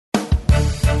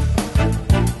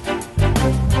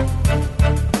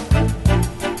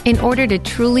In order to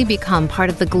truly become part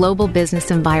of the global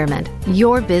business environment,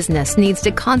 your business needs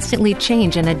to constantly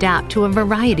change and adapt to a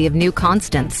variety of new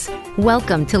constants.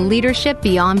 Welcome to Leadership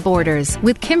Beyond Borders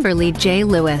with Kimberly J.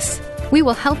 Lewis. We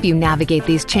will help you navigate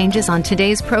these changes on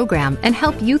today's program and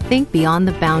help you think beyond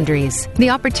the boundaries. The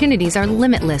opportunities are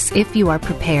limitless if you are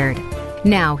prepared.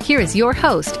 Now, here is your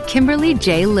host, Kimberly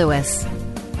J. Lewis.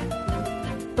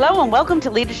 Hello and welcome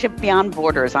to Leadership Beyond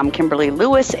Borders. I'm Kimberly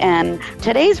Lewis, and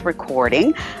today's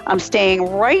recording, I'm staying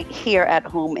right here at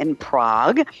home in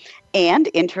Prague and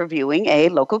interviewing a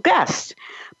local guest.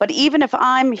 But even if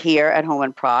I'm here at home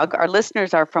in Prague, our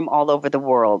listeners are from all over the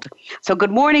world. So good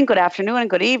morning, good afternoon, and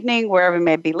good evening, wherever you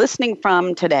may be listening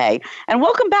from today. And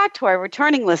welcome back to our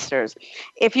returning listeners.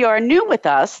 If you are new with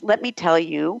us, let me tell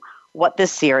you what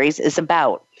this series is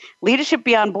about. Leadership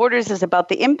Beyond Borders is about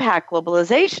the impact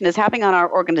globalization is having on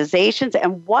our organizations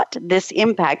and what this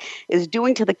impact is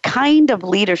doing to the kind of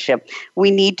leadership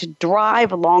we need to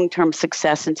drive long-term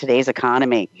success in today's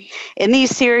economy. In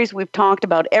these series, we've talked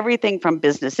about everything from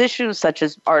business issues such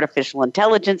as artificial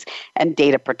intelligence and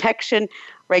data protection,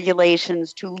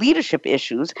 regulations, to leadership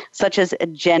issues such as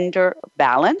gender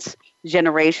balance,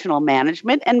 generational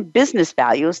management, and business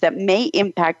values that may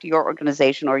impact your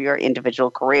organization or your individual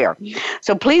career.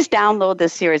 So please download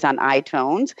this series on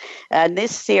iTunes. In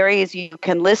this series, you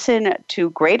can listen to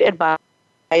great advice,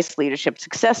 leadership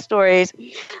success stories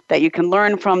that you can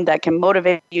learn from that can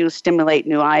motivate you, stimulate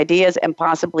new ideas, and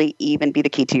possibly even be the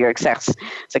key to your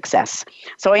success.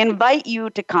 So I invite you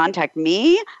to contact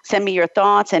me, send me your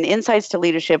thoughts and insights to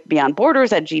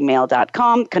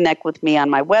leadershipbeyondborders@gmail.com, connect with me on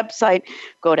my website,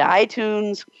 go to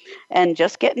iTunes, and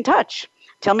just get in touch.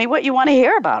 Tell me what you want to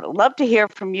hear about. I'd love to hear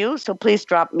from you, so please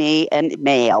drop me an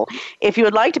email. If you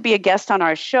would like to be a guest on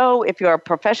our show, if you're a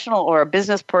professional or a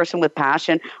business person with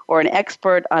passion or an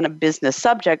expert on a business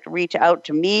subject, reach out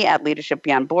to me at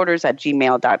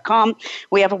leadershipbeyondborders@gmail.com.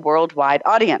 We have a worldwide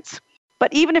audience.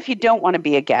 But even if you don't want to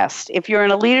be a guest, if you're in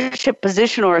a leadership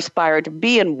position or aspire to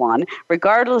be in one,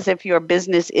 regardless if your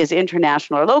business is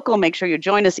international or local, make sure you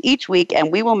join us each week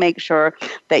and we will make sure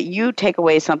that you take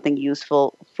away something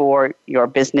useful for your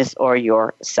business or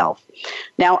yourself.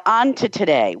 Now, on to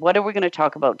today. What are we going to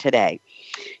talk about today?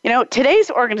 You know,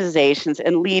 today's organizations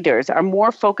and leaders are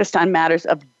more focused on matters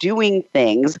of doing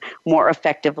things more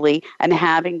effectively and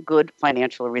having good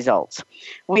financial results.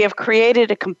 We have created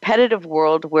a competitive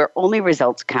world where only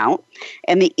results count,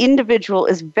 and the individual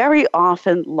is very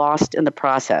often lost in the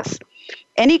process.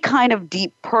 Any kind of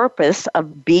deep purpose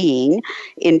of being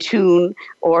in tune,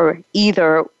 or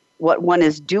either what one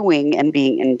is doing and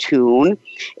being in tune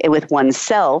with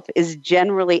oneself, is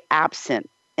generally absent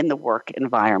in the work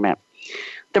environment.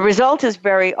 The result is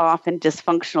very often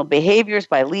dysfunctional behaviors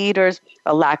by leaders,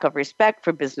 a lack of respect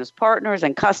for business partners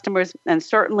and customers, and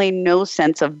certainly no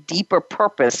sense of deeper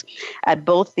purpose at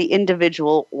both the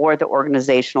individual or the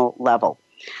organizational level.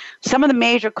 Some of the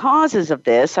major causes of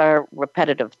this are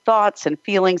repetitive thoughts and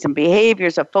feelings and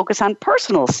behaviors that focus on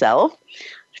personal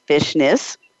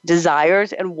selfishness,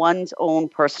 desires, and one's own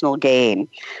personal gain.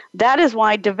 That is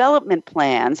why development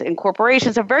plans in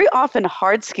corporations are very often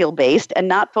hard skill based and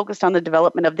not focused on the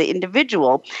development of the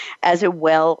individual as a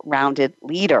well-rounded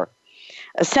leader.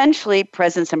 Essentially,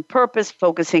 presence and purpose,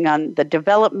 focusing on the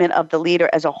development of the leader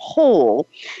as a whole,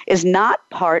 is not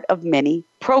part of many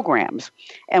programs.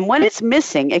 And when it's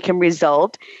missing, it can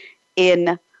result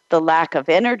in the lack of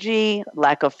energy,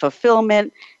 lack of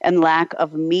fulfillment, and lack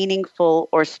of meaningful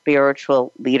or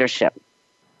spiritual leadership.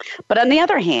 But on the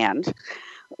other hand,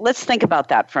 let's think about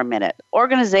that for a minute.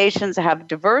 Organizations have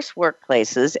diverse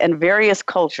workplaces and various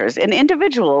cultures, and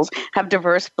individuals have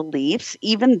diverse beliefs,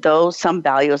 even though some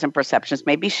values and perceptions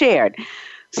may be shared.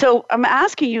 So I'm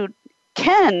asking you,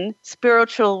 can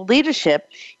spiritual leadership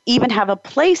even have a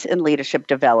place in leadership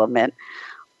development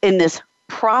in this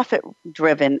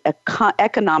profit-driven,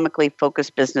 economically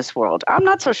focused business world? I'm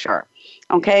not so sure,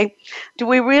 okay? Do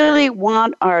we really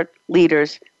want our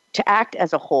leaders to act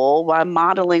as a whole while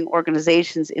modeling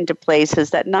organizations into places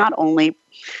that not only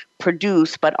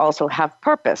produce but also have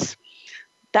purpose?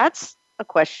 That's a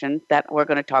question that we're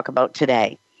going to talk about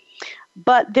today.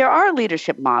 But there are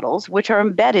leadership models which are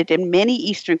embedded in many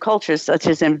Eastern cultures, such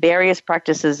as in various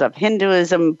practices of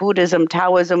Hinduism, Buddhism,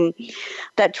 Taoism,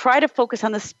 that try to focus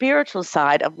on the spiritual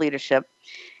side of leadership,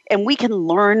 and we can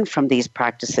learn from these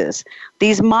practices.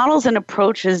 These models and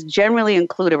approaches generally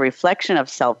include a reflection of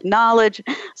self-knowledge,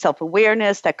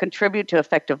 self-awareness that contribute to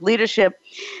effective leadership,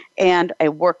 and a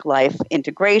work-life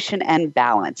integration and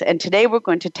balance. And today we're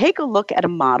going to take a look at a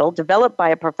model developed by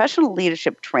a professional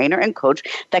leadership trainer and coach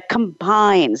that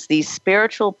combines these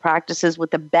spiritual practices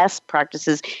with the best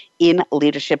practices in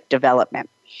leadership development.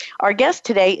 Our guest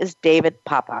today is David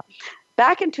Papa.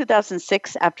 Back in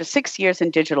 2006, after 6 years in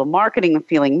digital marketing and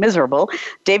feeling miserable,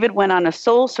 David went on a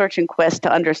soul-searching quest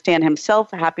to understand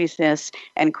himself, happiness,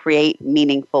 and create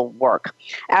meaningful work.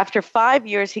 After 5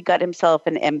 years, he got himself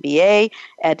an MBA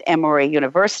at Emory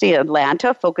University in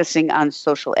Atlanta, focusing on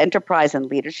social enterprise and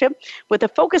leadership, with a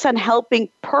focus on helping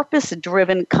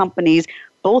purpose-driven companies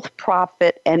both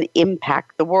profit and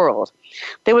impact the world.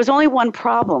 There was only one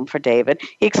problem for David.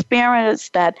 He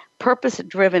experienced that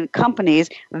purpose-driven companies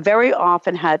very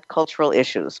often had cultural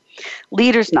issues.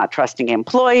 Leaders not trusting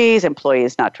employees,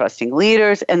 employees not trusting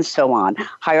leaders, and so on.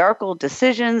 Hierarchical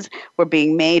decisions were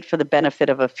being made for the benefit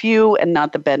of a few and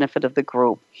not the benefit of the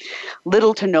group.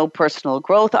 Little to no personal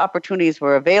growth opportunities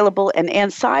were available, and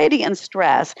anxiety and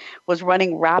stress was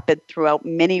running rapid throughout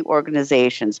many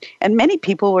organizations, and many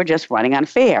people were just running on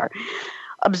fear.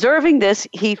 Observing this,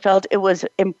 he felt it was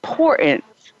important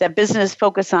that business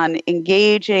focus on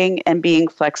engaging and being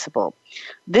flexible.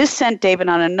 This sent David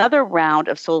on another round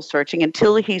of soul searching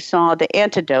until he saw the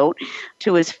antidote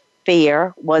to his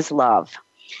fear was love.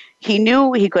 He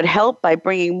knew he could help by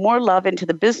bringing more love into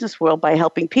the business world by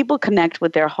helping people connect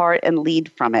with their heart and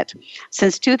lead from it.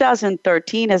 Since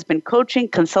 2013, has been coaching,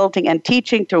 consulting, and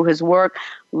teaching through his work,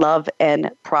 Love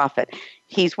and Profit.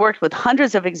 He's worked with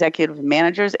hundreds of executive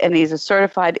managers, and he's a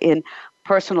certified in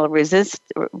personal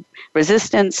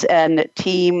resistance and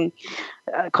team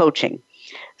coaching.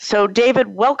 So, David,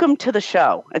 welcome to the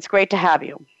show. It's great to have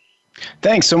you.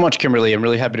 Thanks so much, Kimberly. I'm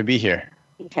really happy to be here.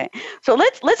 Okay, so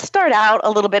let's start out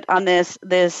a little bit on this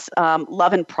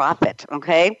love and profit.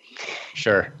 Okay.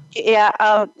 Sure.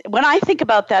 Yeah. When I think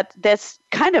about that, that's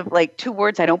kind of like two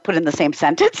words I don't put in the same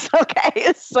sentence.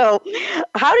 Okay. So,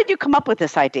 how did you come up with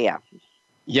this idea?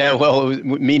 Yeah, well,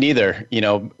 me neither,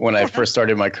 when I first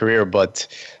started my career. But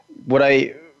thank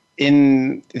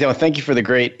you for the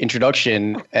great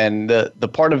introduction. And the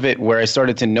part of it where I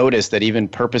started to notice that even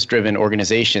purpose-driven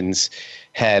organizations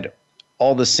had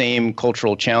all the same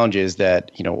cultural challenges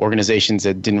that, organizations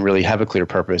that didn't really have a clear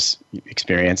purpose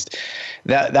experienced.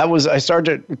 That was, I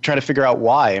started to try to figure out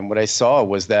why. And what I saw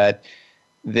was that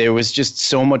there was just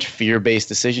so much fear-based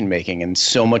decision-making, and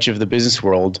so much of the business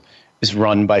world is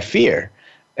run by fear.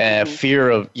 Fear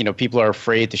of, people are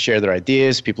afraid to share their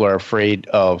ideas. People are afraid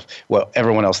of what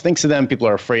everyone else thinks of them. People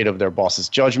are afraid of their boss's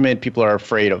judgment. People are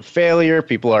afraid of failure.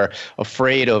 People are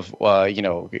afraid of,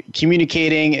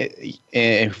 communicating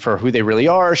for who they really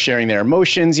are, sharing their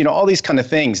emotions, all these kind of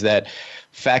things that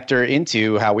factor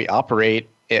into how we operate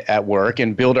at work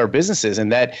and build our businesses.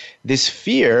 And that this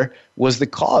fear was the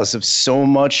cause of so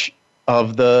much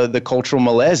of the cultural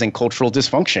malaise and cultural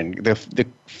dysfunction. The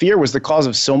fear was the cause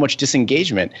of so much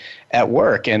disengagement at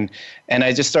work. And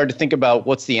I just started to think about,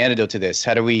 what's the antidote to this?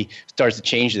 How do we start to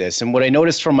change this? And what I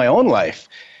noticed from my own life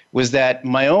was that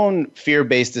my own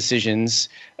fear-based decisions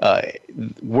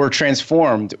were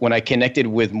transformed when I connected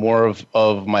with more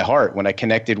of my heart, when I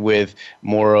connected with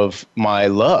more of my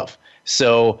love.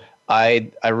 So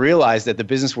I realized that the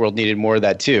business world needed more of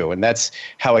that too. And that's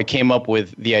how I came up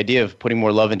with the idea of putting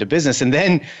more love into business. And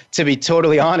then, to be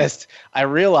totally honest, I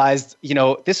realized,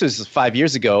 this was 5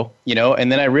 years ago, and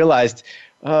then I realized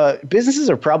businesses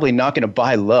are probably not going to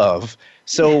buy love.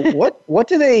 So what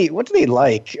do they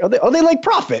like? They like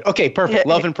profit. Okay, perfect.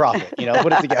 Love and profit,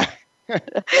 put it together.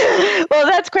 Well,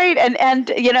 that's great, and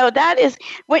that is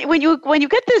when you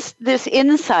get this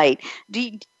insight.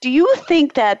 Do you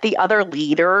think that the other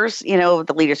leaders,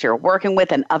 the leaders you're working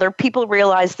with, and other people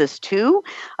realize this too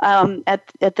at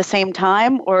the same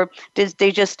time, or did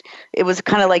they just, it was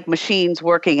kind of like machines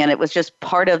working, and it was just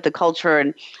part of the culture,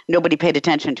 and nobody paid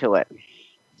attention to it?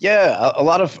 Yeah, a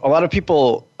lot of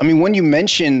people. I mean, when you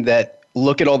mention that,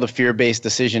 look at all the fear-based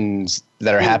decisions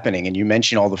that are happening, and you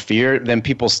mention all the fear, then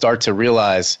people start to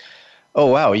realize, oh,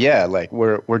 wow, yeah, like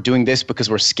we're doing this because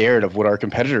we're scared of what our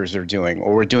competitors are doing,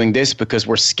 or we're doing this because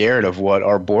we're scared of what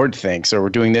our board thinks, or we're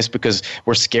doing this because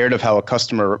we're scared of how a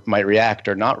customer might react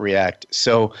or not react.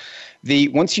 So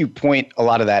once you point a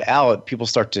lot of that out, people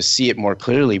start to see it more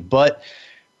clearly. But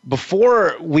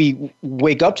before we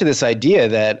wake up to this idea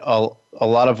that a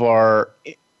lot of our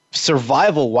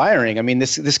survival wiring. I mean,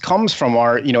 this comes from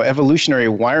our, evolutionary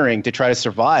wiring to try to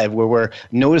survive, where we're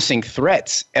noticing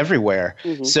threats everywhere.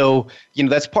 Mm-hmm. So,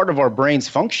 that's part of our brain's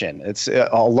function. It's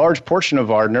a large portion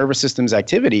of our nervous system's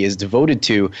activity is devoted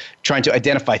to trying to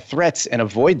identify threats and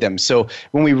avoid them. So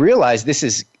when we realize this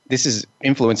is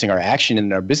influencing our action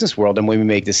in our business world, and when we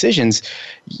make decisions,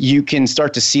 you can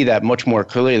start to see that much more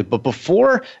clearly. But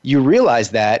before you realize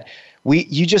that,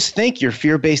 you just think your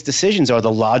fear-based decisions are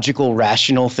the logical,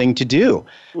 rational thing to do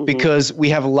because we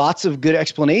have lots of good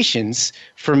explanations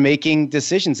for making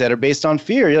decisions that are based on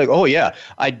fear. You're like, oh yeah,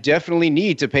 I definitely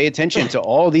need to pay attention to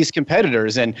all these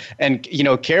competitors and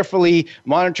carefully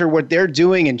monitor what they're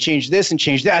doing and change this and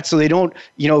change that so they don't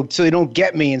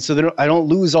get me and so I don't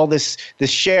lose all this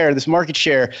market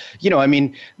share.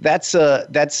 That's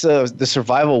the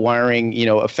survival wiring,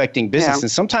 affecting business. Yeah.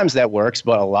 And sometimes that works,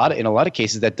 but in a lot of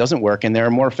cases that doesn't work, and there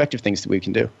are more effective things that we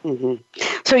can do.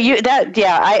 So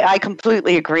I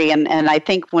completely agree, and I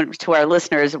think to our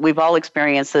listeners, we've all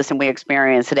experienced this, and we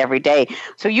experience it every day.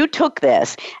 So you took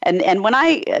this, and when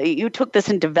you took this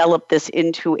and developed this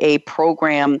into a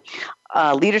program,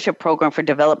 leadership program for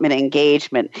development and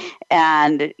engagement,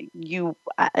 and you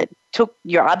took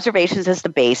your observations as the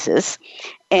basis,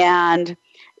 and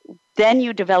then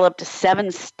you developed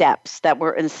 7 steps that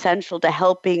were essential to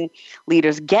helping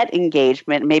leaders get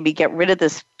engagement, maybe get rid of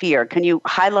this fear. Can you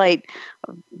highlight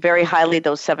very highly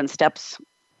those 7 steps?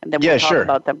 And then we'll talk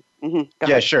about them. Go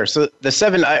ahead. Sure. So the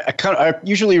 7, I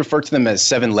usually refer to them as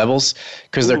 7 levels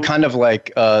because they're kind of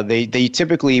like they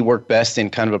typically work best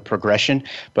in kind of a progression.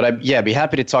 But I'd be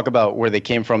happy to talk about where they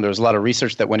came from. There was a lot of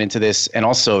research that went into this, and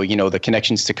also the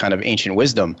connections to kind of ancient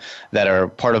wisdom that are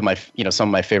part of my some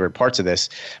of my favorite parts of this.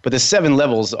 But the 7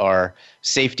 levels are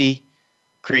safety,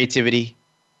 creativity,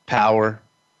 power,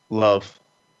 love,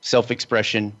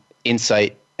 self-expression,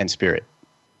 insight, and spirit.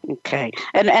 Okay.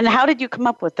 And how did you come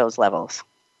up with those levels?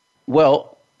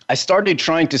 Well, I started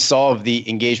trying to solve the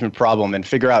engagement problem and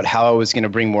figure out how I was going to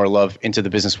bring more love into the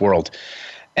business world.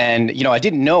 And, I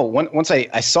didn't know once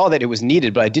I saw that it was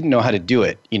needed, but I didn't know how to do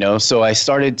it, So I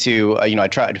started to, I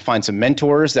tried to find some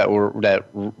mentors that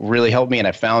really helped me. And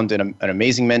I found an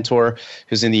amazing mentor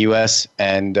who's in the US,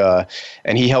 and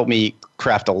he helped me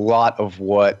craft a lot of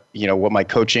what my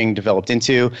coaching developed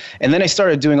into. And then I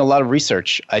started doing a lot of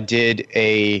research. I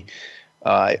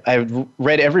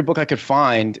read every book I could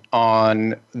find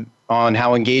on how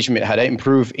to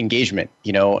improve engagement,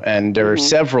 and there are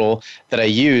several that I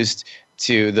used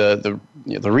to the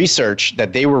research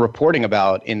that they were reporting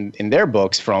about in their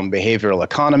books from behavioral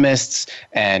economists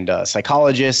and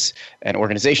psychologists and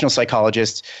organizational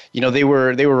psychologists. They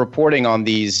were reporting on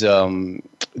these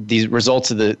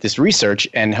results of this research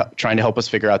and trying to help us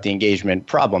figure out the engagement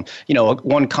problem.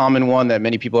 One common one that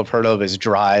many people have heard of is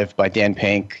Drive by Dan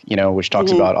Pink, which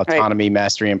talks about autonomy,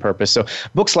 mastery, and purpose. So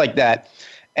books like that.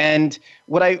 And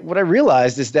what I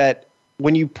realized is that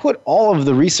when you put all of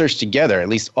the research together, at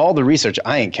least all the research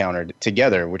I encountered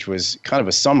together, which was kind of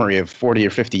a summary of 40 or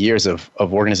 50 years of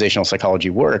organizational psychology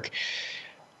work,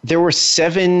 there were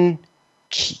 7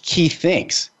 key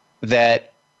things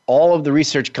that all of the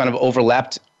research kind of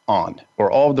overlapped on, or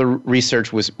all of the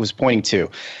research was pointing to.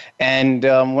 And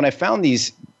when I found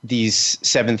these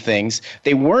 7 things,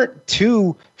 they weren't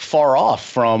too far off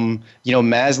from,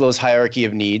 Maslow's hierarchy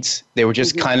of needs. They were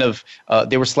just kind of,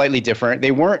 they were slightly different.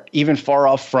 They weren't even far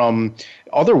off from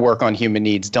other work on human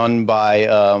needs done by,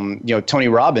 Tony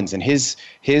Robbins and his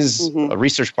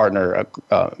research partner,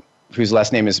 whose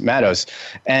last name is Matos.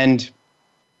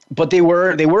 But they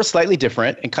were slightly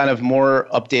different and kind of more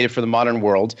updated for the modern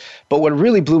world. But what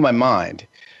really blew my mind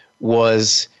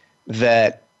was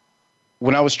that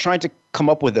when I was trying to come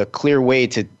up with a clear way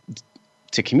to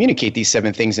communicate these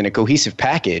 7 things in a cohesive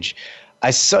package,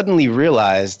 I suddenly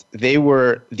realized they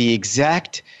were the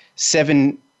exact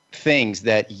 7 things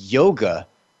that yoga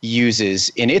uses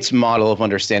in its model of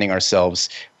understanding ourselves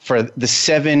for the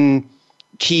 7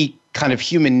 key kind of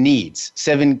human needs,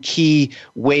 7 key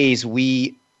ways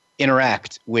we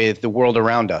interact with the world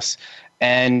around us.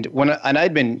 And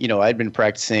I'd been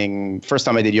practicing. First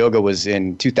time I did yoga was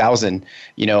in 2000.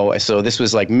 So this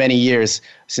was like many years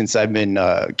since I've been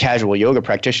a casual yoga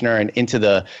practitioner and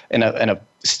a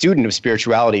student of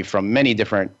spirituality from many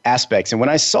different aspects. And when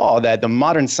I saw that the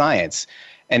modern science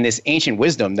and this ancient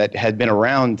wisdom that had been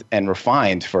around and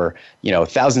refined for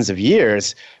thousands of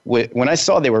years, when I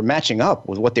saw they were matching up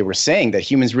with what they were saying that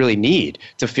humans really need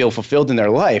to feel fulfilled in their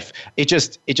life, I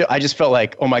just felt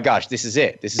like, oh my gosh, this is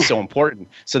it. This is so important.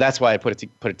 So that's why I put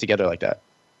it together like that.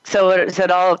 So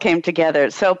it all came together.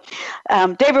 So,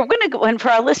 David, we're going to go, and for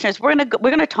our listeners, we're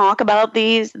going to talk about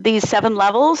these 7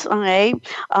 levels. Okay.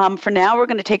 For now, we're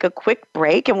going to take a quick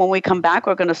break, and when we come back,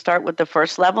 we're going to start with the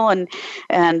first level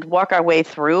and walk our way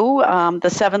through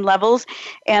the 7 levels.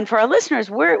 And for our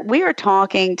listeners, we are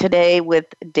talking today with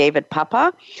David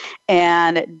Papa,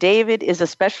 and David is a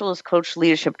specialist coach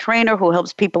leadership trainer who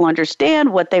helps people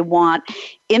understand what they want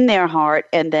in their heart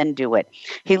and then do it.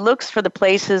 He looks for the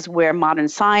places where modern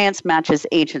science science matches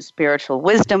ancient spiritual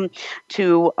wisdom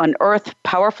to unearth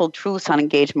powerful truths on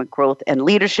engagement, growth, and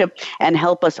leadership, and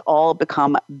help us all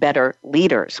become better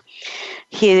leaders.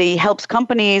 He helps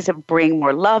companies bring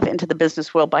more love into the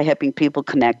business world by helping people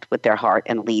connect with their heart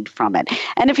and lead from it.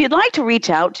 And if you'd like to reach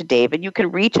out to David, you can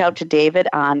reach out to David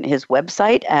on his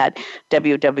website at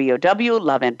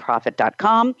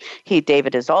www.loveandprofit.com.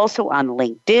 David is also on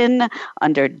LinkedIn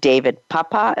under David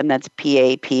Papa, and that's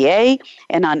P-A-P-A,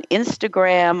 and on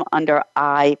Instagram under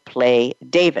I Play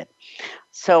David.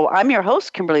 So I'm your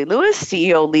host, Kimberly Lewis,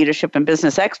 CEO, leadership, and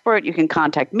business expert. You can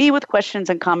contact me with questions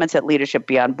and comments at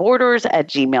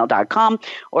leadershipbeyondborders@gmail.com,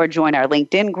 or join our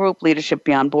LinkedIn group, Leadership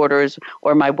Beyond Borders,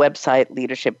 or my website,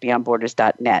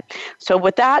 leadershipbeyondborders.net. So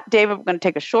with that, David, we're going to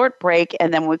take a short break,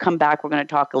 and then when we come back, we're going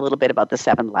to talk a little bit about the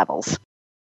 7 levels.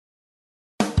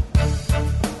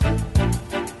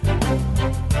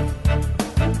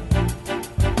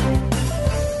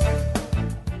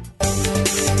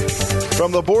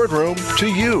 From the boardroom to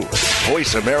you,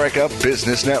 Voice America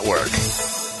Business Network.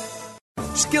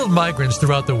 Skilled migrants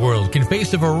throughout the world can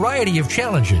face a variety of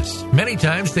challenges. Many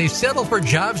times they settle for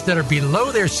jobs that are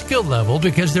below their skill level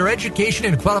because their education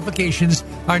and qualifications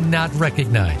are not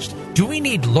recognized. Do we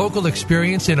need local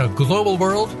experience in a global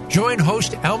world? Join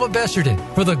host Alma Besserton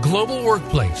for The Global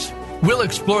Workplace. We'll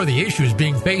explore the issues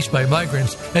being faced by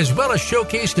migrants, as well as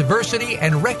showcase diversity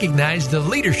and recognize the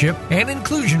leadership and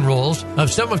inclusion roles of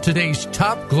some of today's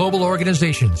top global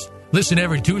organizations. Listen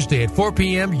every Tuesday at 4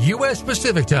 p.m. U.S.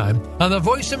 Pacific Time on the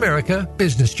Voice America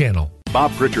Business Channel.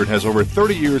 Bob Pritchard has over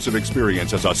 30 years of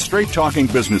experience as a straight-talking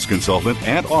business consultant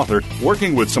and author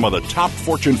working with some of the top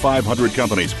Fortune 500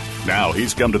 companies. Now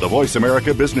he's come to the Voice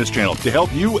America Business Channel to help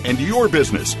you and your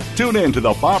business. Tune in to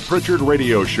the Bob Pritchard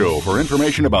Radio Show for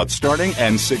information about starting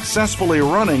and successfully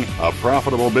running a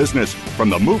profitable business. From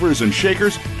the movers and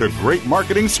shakers to great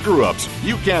marketing screw-ups,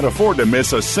 you can't afford to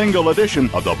miss a single edition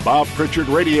of the Bob Pritchard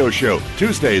Radio Show.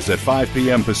 Tuesdays at 5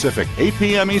 p.m. Pacific, 8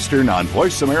 p.m. Eastern on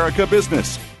Voice America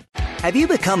Business. Have you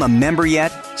become a member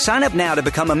yet? Sign up now to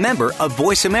become a member of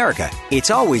Voice America.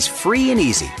 It's always free and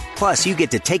easy. Plus, you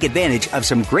get to take advantage of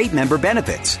some great member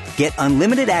benefits. Get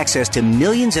unlimited access to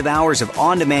millions of hours of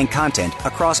on-demand content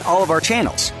across all of our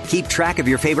channels. Keep track of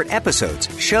your favorite episodes,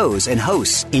 shows, and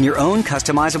hosts in your own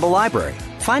customizable library.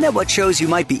 Find out what shows you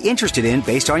might be interested in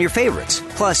based on your favorites.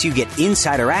 Plus, you get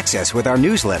insider access with our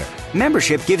newsletter.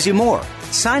 Membership gives you more.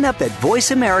 Sign up at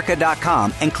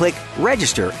voiceamerica.com and click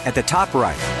Register at the top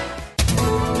right.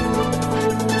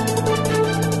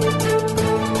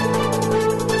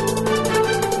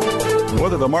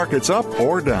 Whether the market's up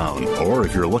or down, or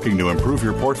if you're looking to improve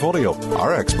your portfolio,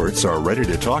 our experts are ready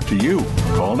to talk to you.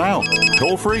 Call now.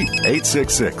 Toll free,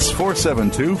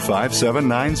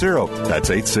 866-472-5790.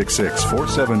 That's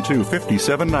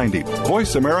 866-472-5790.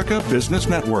 Voice America Business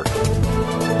Network.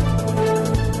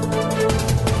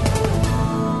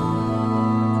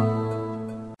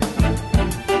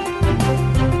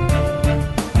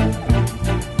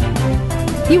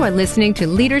 You are listening to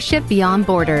Leadership Beyond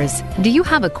Borders. Do you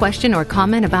have a question or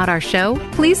comment about our show?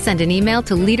 Please send an email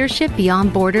to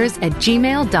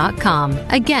leadershipbeyondborders@gmail.com.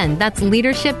 Again, that's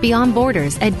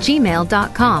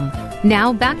leadershipbeyondborders@gmail.com.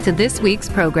 Now back to this week's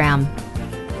program.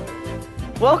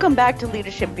 Welcome back to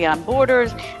Leadership Beyond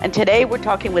Borders, and today we're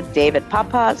talking with David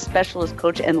Papa, specialist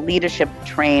coach and leadership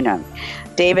trainer.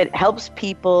 David helps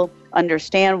people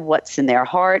understand what's in their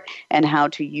heart and how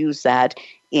to use that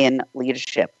in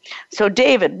leadership. So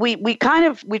David, we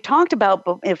talked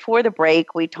about before the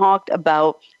break, we talked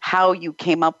about how you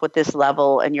came up with this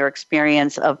level and your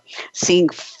experience of seeing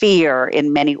fear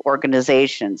in many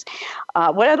organizations.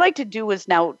 What I'd like to do is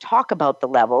now talk about the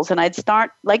levels, and I'd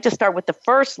like to start with the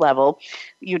first level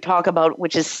you talk about,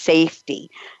 which is safety.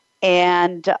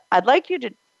 And I'd like you to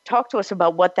talk to us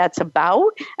about what that's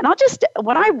about. And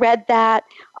when I read that,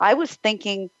 I was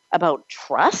thinking about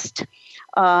trust.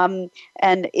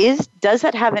 Does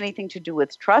that have anything to do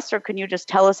with trust, or can you just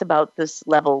tell us about this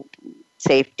level,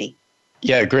 safety?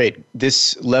 Yeah, great.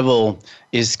 This level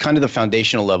is kind of the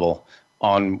foundational level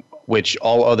on which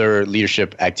all other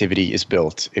leadership activity is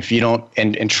built. If you don't,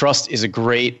 and trust is a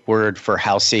great word for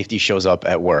how safety shows up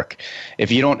at work.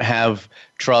 If you don't have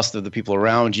trust of the people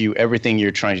around you, everything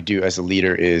you're trying to do as a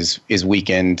leader is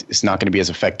weakened. It's not going to be as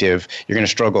effective. You're going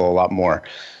to struggle a lot more.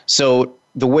 So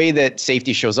the way that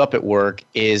safety shows up at work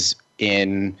is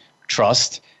in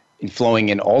trust, in flowing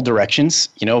in all directions,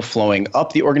 flowing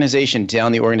up the organization,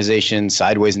 down the organization,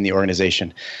 sideways in the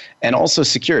organization, and also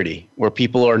security, where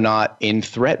people are not in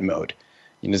threat mode.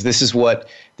 This is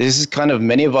kind of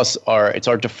many of us are, it's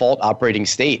our default operating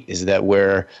state, is that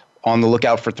we're on the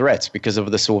lookout for threats because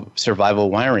of the survival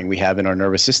wiring we have in our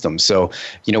nervous system. So,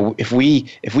 if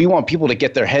we want people to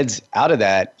get their heads out of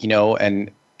that,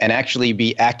 and actually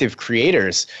be active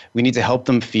creators, we need to help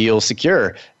them feel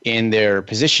secure in their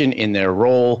position, in their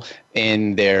role,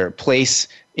 in their place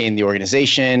in the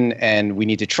organization, and we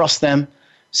need to trust them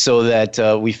so that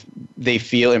they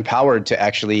feel empowered to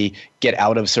actually get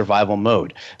out of survival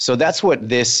mode. So that's what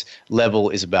this level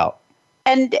is about.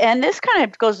 And this kind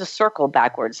of goes to circle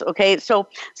backwards, okay? So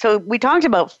we talked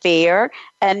about fear,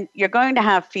 and you're going to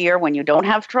have fear when you don't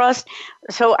have trust.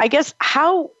 So I guess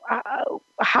how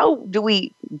do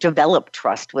we develop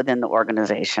trust within the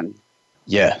organization?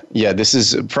 Yeah. This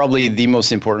is probably the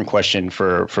most important question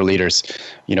for leaders.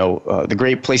 The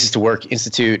Great Places to Work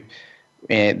Institute,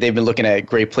 and they've been looking at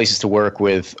great places to work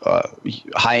with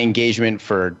high engagement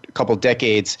for a couple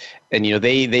decades, and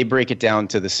they break it down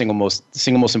to the single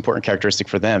most important characteristic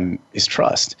for them is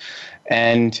trust.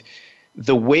 And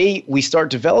the way we start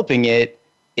developing it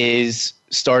is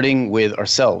starting with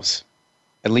ourselves.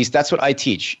 At least that's what I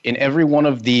teach. In every one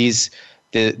of these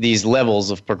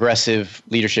levels of progressive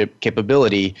leadership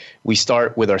capability, we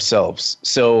start with ourselves.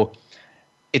 So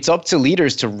it's up to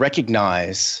leaders to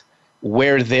recognize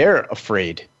where they're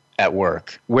afraid at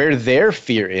work, where their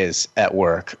fear is at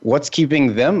work, what's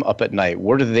keeping them up at night,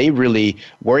 what are they really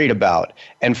worried about,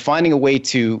 and finding a way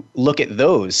to look at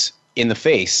those in the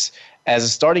face as a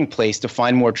starting place to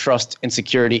find more trust and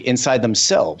security inside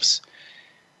themselves.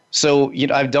 So,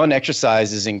 I've done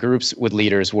exercises in groups with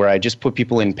leaders where I just put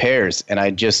people in pairs, and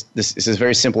this is a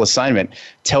very simple assignment.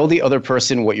 Tell the other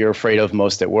person what you're afraid of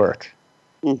most at work.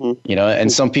 Mm-hmm.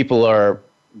 And some people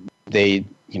they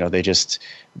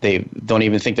don't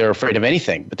even think they're afraid of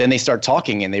anything. But then they start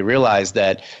talking and they realize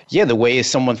that, the way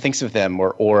someone thinks of them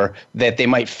or that they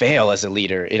might fail as a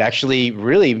leader, it actually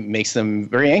really makes them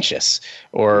very anxious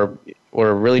or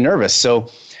really nervous. So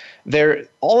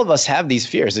all of us have these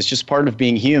fears. It's just part of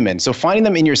being human. So finding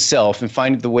them in yourself and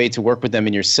finding the way to work with them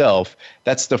in yourself,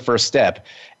 that's the first step.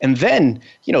 And then,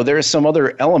 there are some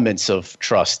other elements of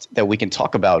trust that we can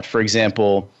talk about. For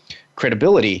example,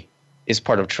 credibility is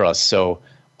part of trust. So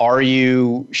are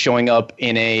you showing up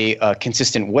in a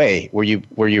consistent way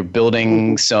where you're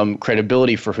building some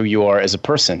credibility for who you are as a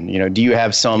person? Do you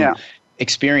have some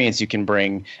experience you can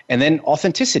bring? And then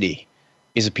authenticity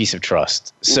is a piece of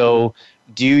trust. So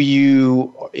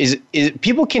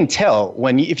people can tell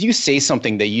if you say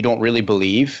something that you don't really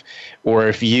believe, or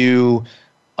if you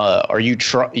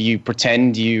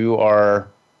pretend you are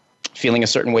feeling a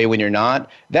certain way when you're not,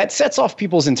 that sets off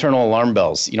people's internal alarm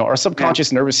bells. Our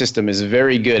subconscious nervous system is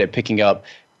very good at picking up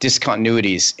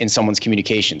discontinuities in someone's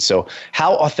communication. So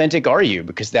how authentic are you?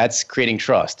 Because that's creating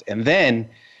trust. And then,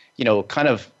 kind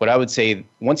of what I would say,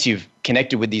 once you've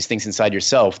connected with these things inside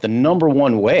yourself, the number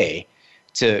one way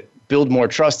to build more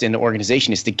trust in the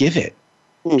organization is to give it.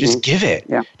 Mm-hmm. Just give it.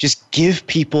 Yeah. Just give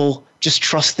people, just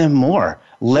trust them more.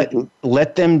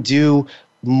 Let them do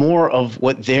more of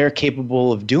what they're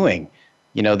capable of doing.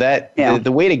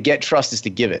 The way to get trust is to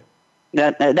give it.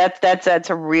 That's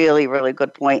a really, really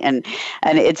good point. And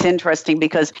it's interesting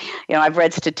because, I've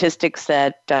read statistics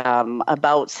that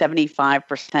about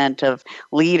 75% of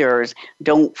leaders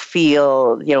don't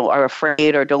feel, are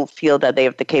afraid or don't feel that they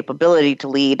have the capability to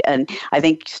lead. And I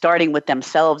think starting with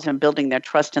themselves and building their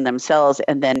trust in themselves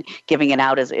and then giving it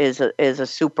out is a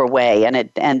super way.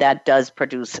 And that does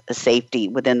produce a safety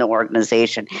within the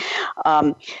organization.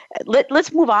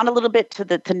 Let's move on a little bit to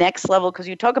the next level, because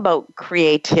you talk about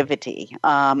creativity.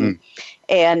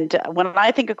 And when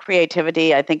I think of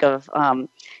creativity, I think of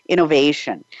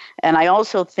innovation. And I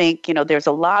also think, there's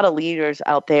a lot of leaders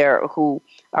out there who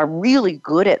are really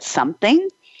good at something,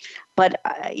 but,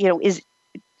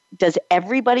 does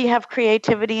everybody have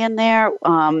creativity in there?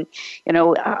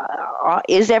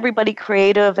 Is everybody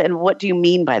creative? And what do you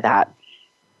mean by that?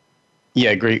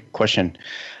 Yeah, great question.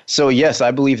 So yes,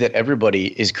 I believe that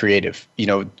everybody is creative.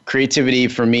 Creativity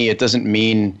for me, it doesn't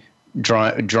mean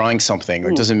drawing something,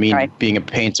 or it doesn't mean being a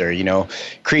painter.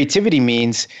 Creativity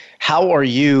means how are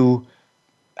you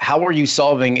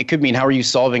solving, it could mean how are you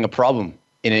solving a problem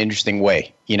in an interesting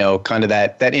way, kind of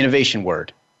that innovation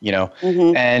word,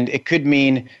 and it could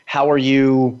mean how are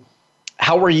you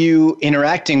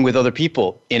interacting with other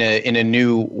people in a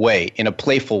new way, in a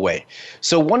playful way.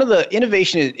 So one of the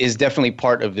innovation is definitely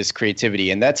part of this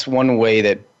creativity, and that's one way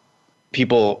that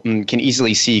people can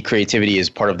easily see creativity as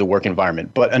part of the work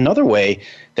environment. But another way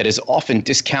that is often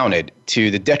discounted to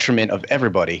the detriment of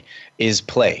everybody is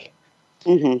play.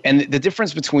 Mm-hmm. And the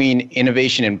difference between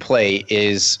innovation and play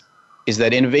is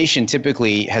that innovation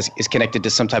typically is connected to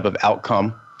some type of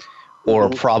outcome or a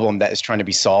problem that is trying to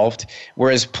be solved,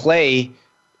 whereas play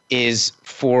is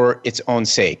for its own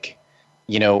sake.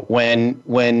 You know,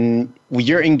 when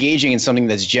you're engaging in something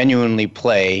that's genuinely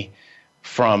play,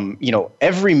 from, you know,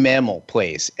 every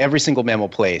single mammal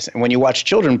plays. And when you watch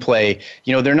children play,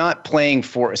 you know, they're not playing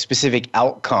for a specific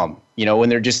outcome. You know, when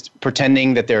they're just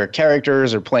pretending that they're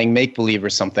characters or playing make-believe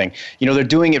or something, you know, they're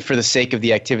doing it for the sake of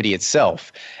the activity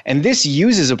itself. And this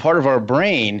uses a part of our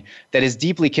brain that is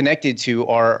deeply connected to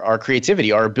our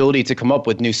creativity, our ability to come up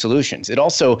with new solutions. It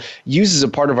also uses a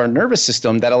part of our nervous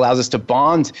system that allows us to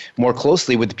bond more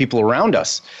closely with the people around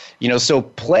us. You know, so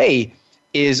play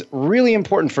is really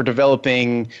important for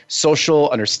developing social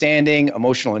understanding,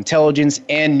 emotional intelligence,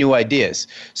 and new ideas.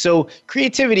 So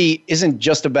creativity isn't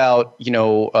just about, you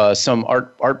know, some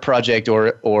art project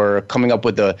or coming up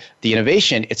with the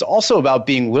innovation. It's also about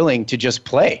being willing to just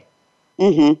play.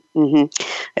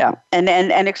 Yeah,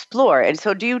 and explore. And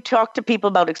so, do you talk to people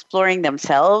about exploring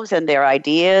themselves and their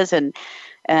ideas and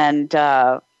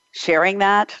sharing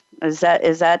that? Is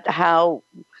that how?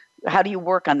 How do you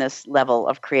work on this level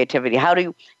of creativity? How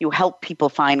do you help people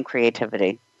find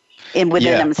creativity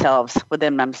within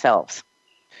themselves?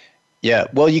 Yeah,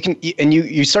 well, you can, and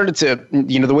you started to,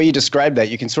 you know, the way you described that,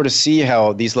 you can sort of see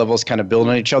how these levels kind of build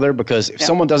on each other, because if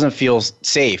someone doesn't feel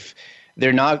safe,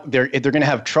 they're going to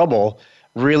have trouble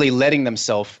really letting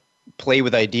themselves play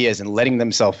with ideas and letting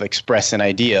themselves express an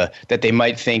idea that they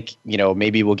might think, you know,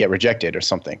 maybe will get rejected or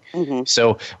something.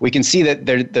 So we can see that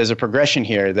there's a progression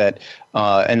here that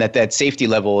and that safety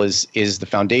level is the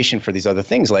foundation for these other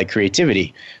things like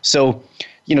creativity. So,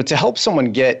 you know, to help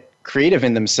someone get creative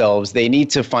in themselves, they need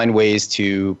to find ways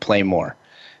to play more.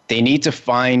 They need to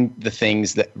find the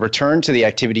things that return to the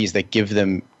activities that give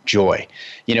them joy.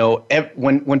 You know,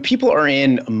 when people are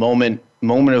in a moment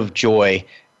of joy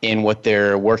in what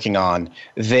they're working on,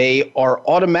 they are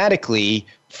automatically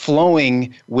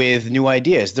flowing with new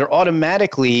ideas. They're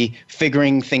automatically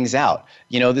figuring things out.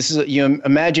 You know, you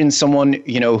imagine someone,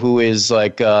 you know, who is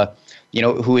like, you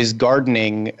know, who is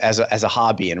gardening as a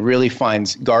hobby and really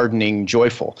finds gardening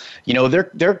joyful. You know,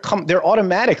 they're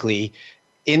automatically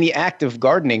in the act of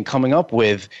gardening coming up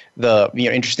with the, you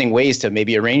know, interesting ways to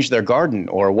maybe arrange their garden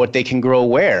or what they can grow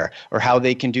where or how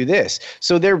they can do this.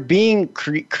 So they're being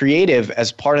creative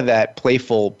as part of that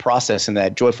playful process and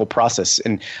that joyful process.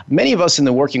 And many of us in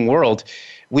the working world,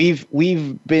 we've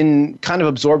been kind of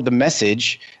absorbed the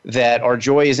message that our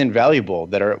joy isn't valuable,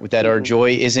 that our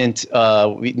joy isn't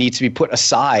needs to be put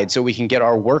aside so we can get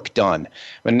our work done.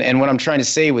 And what I'm trying to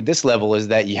say with this level is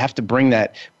that you have to bring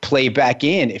that play back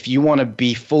in if you want to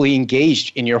be fully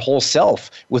engaged in your whole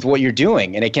self with what you're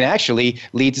doing, and it can actually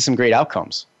lead to some great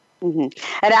outcomes. And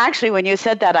actually, when you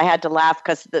said that, I had to laugh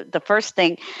because the first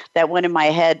thing that went in my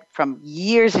head from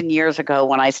years and years ago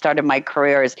when I started my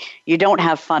career is you don't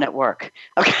have fun at work.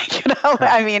 Okay, you know,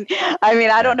 I mean,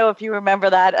 I don't know if you remember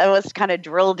that. It was kind of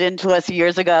drilled into us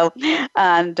years ago,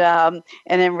 and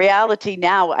in reality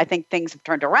now, I think things have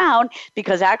turned around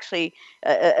because actually,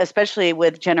 especially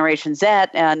with Generation Z,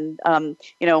 and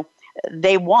you know,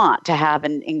 they want to have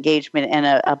an engagement in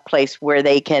a place where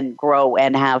they can grow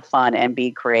and have fun and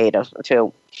be creative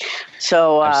too.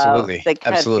 So absolutely.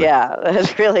 Yeah,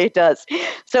 it really does.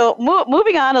 So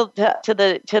moving on to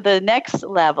the next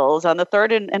levels, on the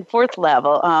third and fourth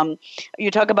level,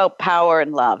 you talk about power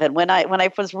and love. And when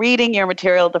I was reading your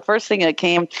material, the first thing that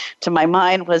came to my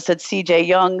mind was that C.J.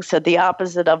 Jung said the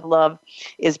opposite of love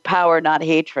is power, not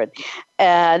hatred.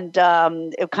 And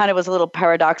it kind of was a little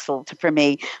paradoxical for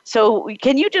me. So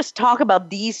can you just talk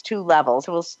about these two levels?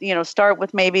 We'll, you know, start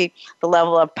with maybe the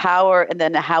level of power and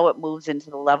then how it moves into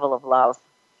the level of love.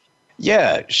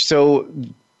 Yeah. So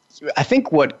I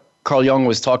think what Carl Jung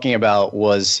was talking about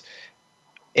was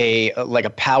a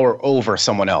power over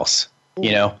someone else,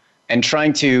 you know, and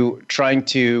trying to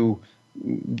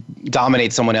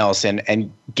dominate someone else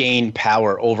and gain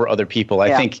power over other people.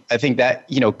 I think that,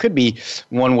 you know, could be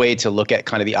one way to look at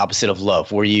kind of the opposite of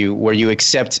love, where you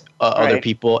accept other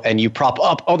people and you prop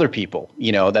up other people.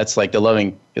 You know, that's like the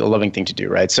loving thing to do,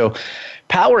 right? So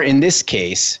power in this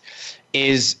case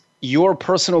is your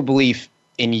personal belief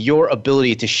in your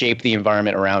ability to shape the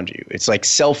environment around you. It's like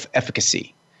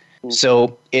self-efficacy.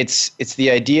 So it's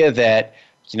the idea that,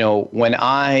 you know, when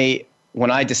I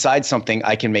decide something,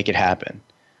 I can make it happen.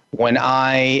 When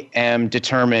I am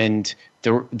determined,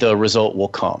 the result will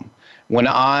come. When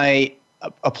I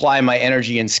apply my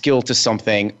energy and skill to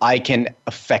something, I can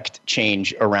affect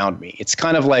change around me. It's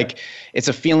kind of like, it's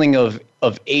a feeling of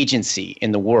agency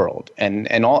in the world. And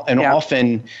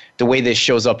often the way this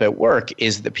shows up at work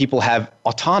is that people have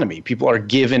autonomy. People are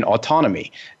given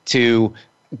autonomy to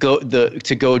go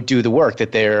do the work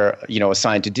that they're,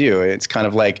 assigned to do. It's kind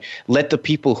of like, let the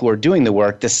people who are doing the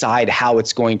work decide how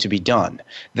it's going to be done.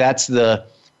 That's the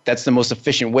most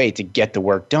efficient way to get the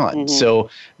work done. Mm-hmm. So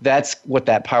that's what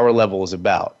that power level is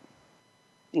about.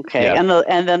 Okay. Yeah.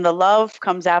 And then the love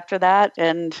comes after that.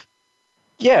 And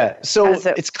yeah, so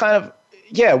it's kind of,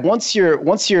 once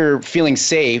you're feeling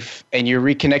safe and you're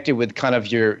reconnected with kind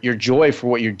of your joy for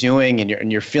what you're doing,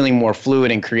 and you're feeling more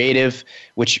fluid and creative,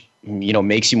 which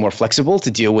makes you more flexible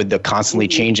to deal with the constantly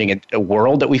changing a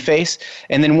world that we face.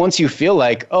 And then once you feel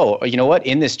like, oh, you know what,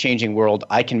 in this changing world,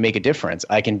 I can make a difference.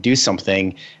 I can do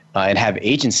something and have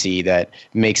agency that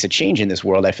makes a change in this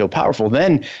world. I feel powerful.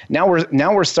 Then now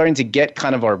we're starting to get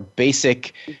kind of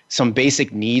some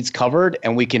basic needs covered,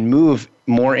 and we can move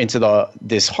more into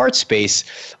this heart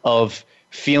space of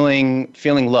feeling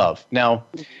love. Now,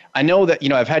 I know that,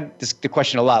 I've had the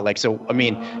question a lot, like, so, I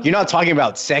mean, you're not talking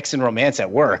about sex and romance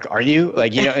at work, are you?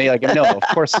 Like, no, of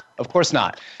course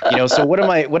not. So what am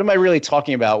I really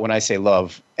talking about when I say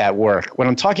love at work? What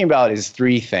I'm talking about is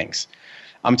three things.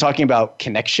 I'm talking about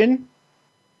connection,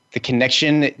 the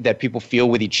connection that people feel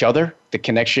with each other, the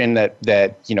connection that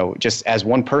just as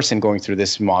one person going through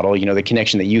this model, the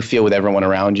connection that you feel with everyone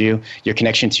around you, your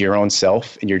connection to your own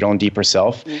self and your own deeper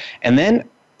self. Mm-hmm. And then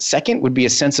second would be a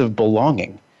sense of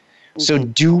belonging. Mm-hmm. So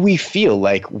do we feel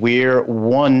like we're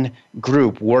one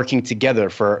group working together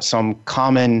for some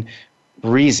common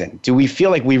reason? Do we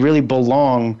feel like we really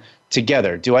belong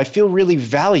together? Do I feel really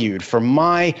valued for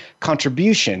my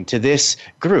contribution to this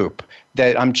group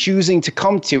that I'm choosing to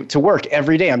come to work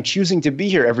every day? I'm choosing to be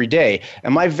here every day.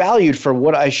 Am I valued for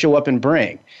what I show up and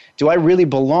bring? Do I really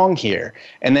belong here?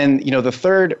 And then,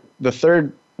 the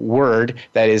third word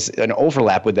that is an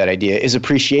overlap with that idea is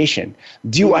appreciation.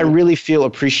 Do I really feel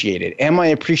appreciated? Am I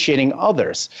appreciating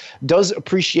others? Does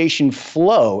appreciation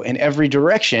flow in every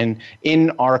direction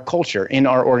in our culture, in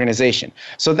our organization?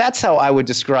 So that's how I would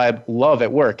describe love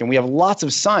at work. And we have lots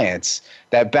of science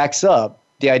that backs up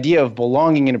the idea of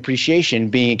belonging and appreciation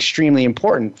being extremely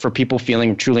important for people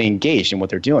feeling truly engaged in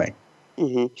what they're doing.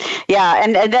 Mm-hmm. Yeah,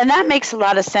 and then that makes a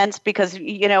lot of sense because,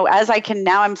 as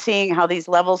I'm seeing how these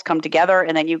levels come together,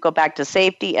 and then you go back to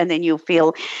safety, and then you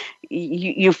feel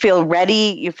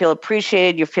ready, you feel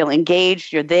appreciated, you feel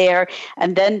engaged, you're there,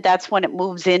 and then that's when it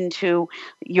moves into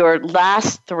your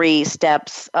last three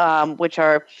steps, which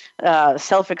are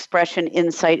self-expression,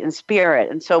 insight, and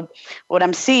spirit. And so what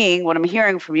I'm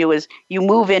hearing from you is you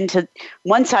move into,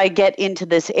 once I get into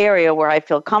this area where I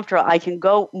feel comfortable, I can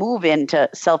move into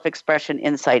self-expression,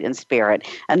 insight, and spirit.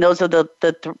 And those are the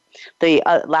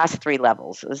last three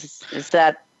levels. Is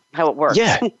that how it works?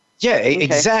 Yeah. Yeah, okay.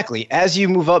 Exactly. As you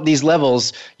move up these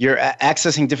levels, you're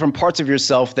accessing different parts of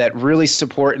yourself that really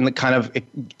support and kind of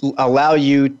allow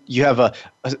you have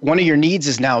one of your needs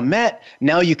is now met.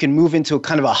 Now you can move into a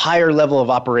kind of a higher level of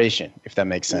operation, if that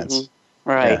makes sense. Mm-hmm.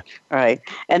 Right, yeah. Right.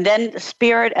 And then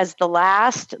spirit as the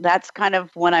last, that's kind of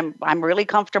when I'm really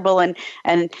comfortable and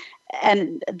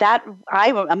that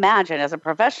I imagine as a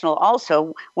professional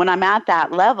also, when I'm at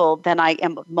that level, then I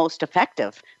am most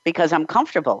effective because I'm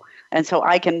comfortable. And so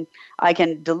I can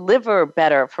deliver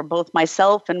better for both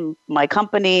myself and my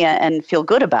company and feel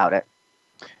good about it.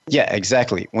 Yeah,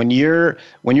 exactly. When you're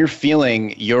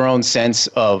feeling your own sense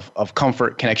of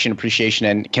comfort, connection, appreciation,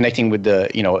 and connecting with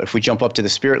if we jump up to the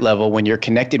spirit level, when you're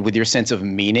connected with your sense of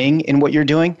meaning in what you're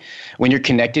doing, when you're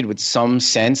connected with some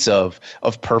sense of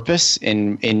purpose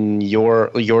in your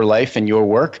life and your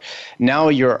work, now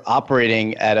you're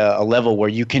operating at a level where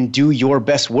you can do your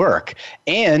best work,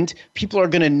 and people are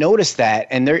going to notice that,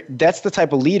 and that's the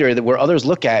type of leader where others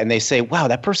look at and they say, "Wow,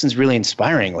 that person's really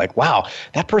inspiring." Like, "Wow,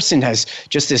 that person has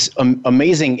just this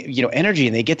amazing, energy,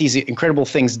 and they get these incredible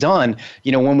things done."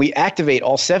 When we activate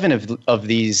all seven of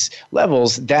these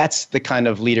levels, that's the kind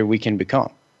of leader we can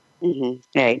become.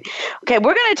 Mm-hmm. Right. Okay,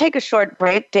 we're going to take a short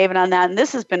break, David, on that. And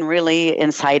this has been really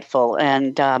insightful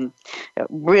and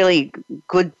really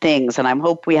good things. And I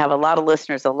hope we have a lot of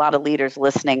listeners, a lot of leaders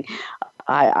listening.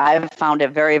 I've found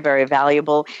it very, very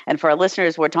valuable. And for our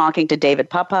listeners, we're talking to David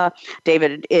Papa.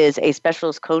 David is a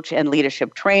specialist coach and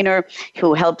leadership trainer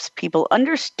who helps people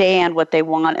understand what they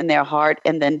want in their heart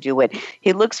and then do it.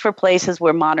 He looks for places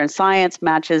where modern science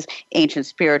matches ancient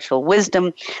spiritual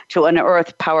wisdom to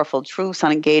unearth powerful truths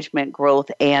on engagement, growth,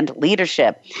 and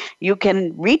leadership. You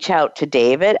can reach out to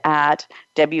David at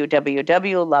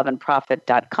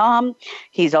www.loveandprofit.com.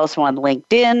 He's also on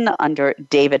LinkedIn under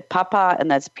David Papa, and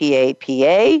that's Papa.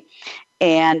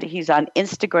 And he's on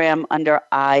Instagram under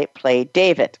I Play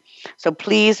David. So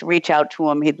please reach out to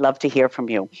him. He'd love to hear from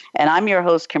you. And I'm your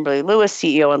host, Kimberly Lewis,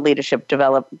 CEO and leadership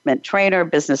development trainer,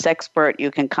 business expert.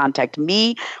 You can contact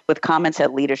me with comments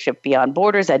at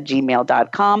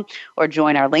leadershipbeyondborders@gmail.com or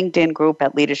join our LinkedIn group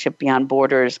at Leadership Beyond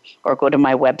Borders or go to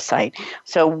my website.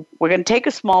 So we're going to take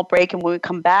a small break, and when we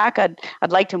come back, I'd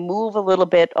like to move a little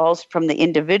bit also from the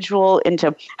individual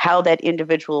into how that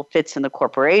individual fits in the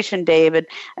corporation, David,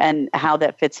 and how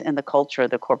that fits in the culture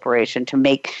of the corporation to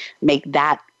make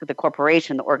that, the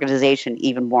corporation, the organization,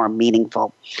 even more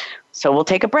meaningful. So we'll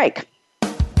take a break.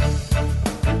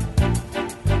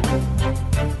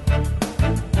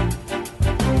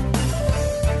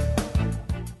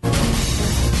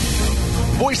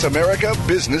 Voice America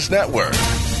Business Network,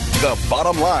 the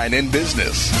bottom line in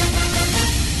business.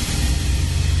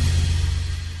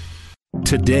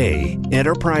 Today,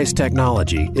 enterprise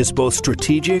technology is both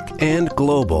strategic and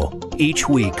global. Each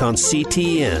week on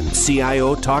CTN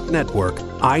CIO Talk Network,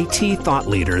 IT thought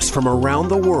leaders from around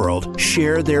the world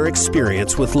share their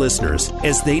experience with listeners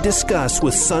as they discuss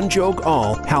with Sanjog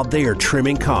Aul how they are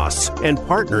trimming costs and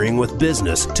partnering with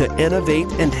business to innovate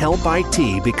and help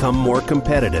IT become more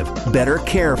competitive, better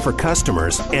care for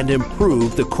customers, and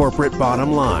improve the corporate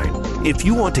bottom line. If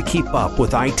you want to keep up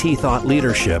with IT thought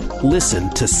leadership, listen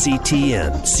to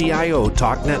CTN CIO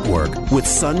Talk Network with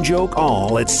Sanjog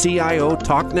Aul at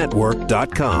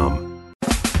CIOTalkNetwork.com.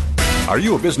 Are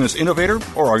you a business innovator,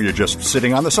 or are you just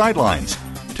sitting on the sidelines?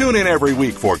 Tune in every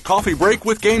week for Coffee Break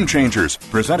with Game Changers,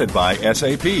 presented by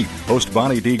SAP. Host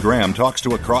Bonnie D. Graham talks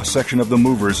to a cross-section of the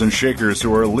movers and shakers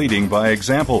who are leading by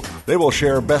example. They will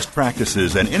share best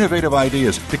practices and innovative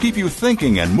ideas to keep you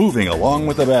thinking and moving along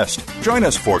with the best. Join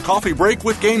us for Coffee Break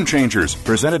with Game Changers,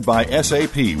 presented by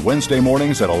SAP, Wednesday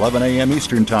mornings at 11 a.m.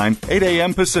 Eastern Time, 8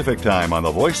 a.m. Pacific Time on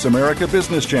the Voice America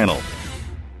Business Channel.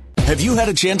 Have you had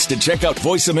a chance to check out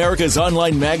Voice America's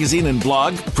online magazine and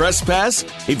blog, Press Pass?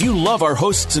 If you love our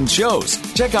hosts and shows,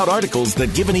 check out articles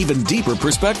that give an even deeper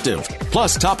perspective.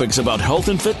 Plus topics about health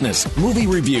and fitness, movie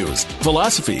reviews,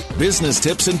 philosophy, business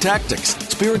tips and tactics,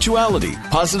 spirituality,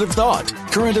 positive thought,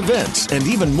 current events, and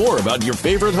even more about your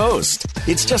favorite host.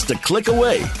 It's just a click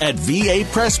away at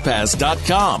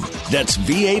vapresspass.com. That's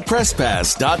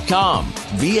vapresspass.com.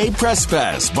 VA Press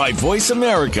Pass by Voice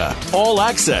America. All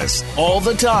access, all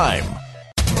the time.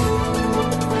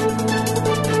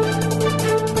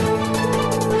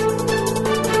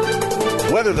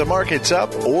 Whether the market's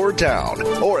up or down,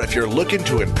 or if you're looking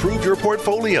to improve your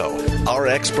portfolio, our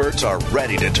experts are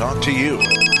ready to talk to you.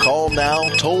 Call now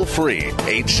toll free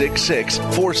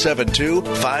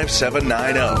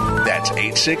 866-472-5790. That's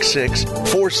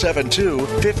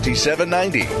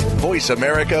 866-472-5790. Voice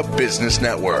America Business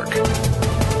Network.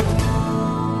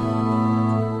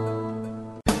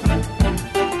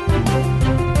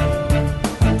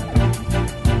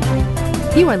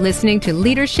 You are listening to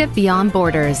Leadership Beyond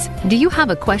Borders. Do you have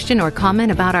a question or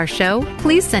comment about our show?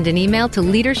 Please send an email to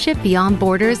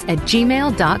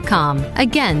leadershipbeyondborders@gmail.com.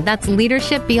 Again, that's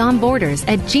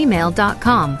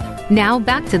leadershipbeyondborders@gmail.com. Now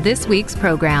back to this week's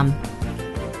program.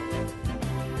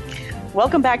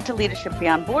 Welcome back to Leadership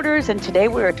Beyond Borders, and today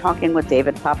we are talking with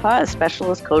David Papa, a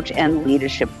specialist coach and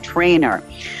leadership trainer.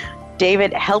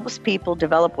 David helps people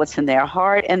develop what's in their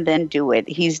heart and then do it.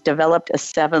 He's developed a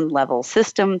 7-level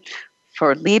system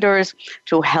for leaders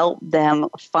to help them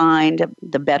find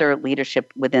the better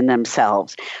leadership within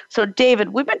themselves. So,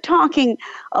 David, we've been talking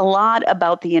a lot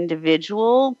about the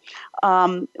individual.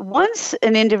 Once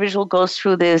an individual goes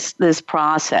through this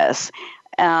process,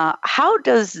 how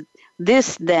does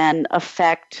this then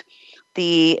affect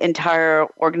the entire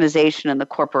organization and the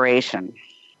corporation?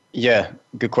 Yeah,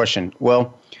 good question.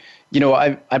 Well,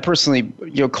 I personally,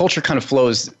 culture kind of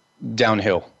flows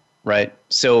downhill, right?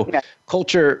 So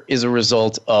culture is a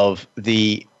result of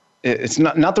it's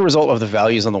not the result of the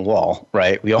values on the wall,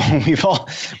 right? We've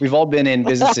all been in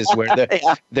businesses where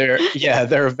there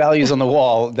are values on the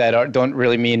wall that don't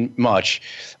really mean much,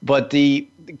 but the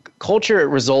culture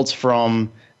results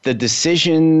from the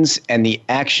decisions and the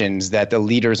actions that the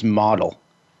leaders model.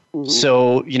 Mm-hmm.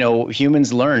 So,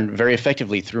 humans learn very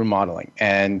effectively through modeling,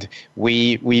 and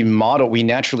we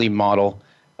naturally model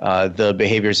the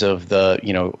behaviors of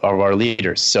of our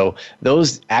leaders. So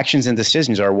those actions and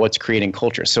decisions are what's creating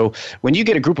culture. So when you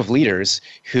get a group of leaders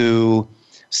who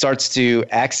starts to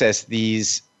access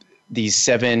these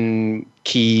 7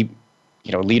 key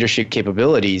leadership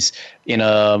capabilities in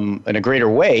a greater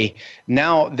way,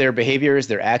 now their behaviors,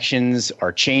 their actions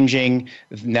are changing.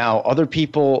 Now other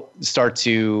people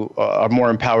are more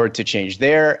empowered to change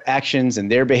their actions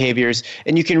and their behaviors.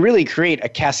 And you can really create a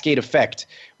cascade effect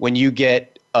when you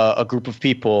get a group of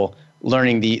people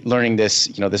learning this,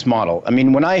 this model. I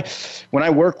mean, when I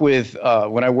work with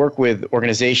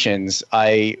organizations,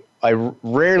 I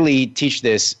rarely teach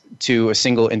this to a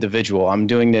single individual. I'm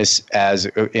doing this as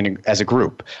a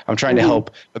group. I'm trying to help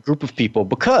a group of people,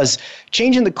 because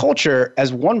changing the culture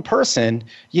as one person,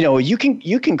 you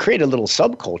can create a little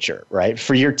subculture, right,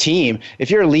 for your team. If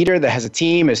you're a leader that has a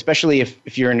team, especially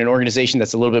if you're in an organization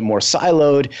that's a little bit more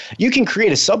siloed, you can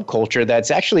create a subculture that's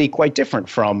actually quite different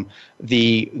from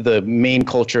the main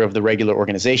culture of the regular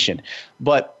organization.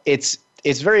 But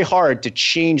it's very hard to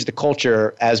change the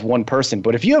culture as one person.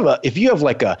 But if you have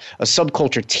like a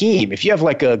subculture team, if you have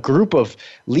like a group of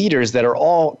leaders that are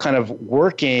all kind of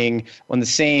working on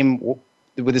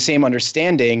with the same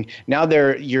understanding, now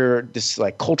you're this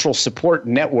like cultural support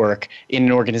network in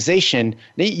an organization,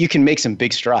 you can make some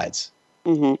big strides.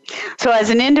 Mm-hmm. So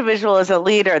as an individual, as a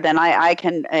leader, then I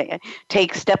can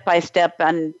take step by step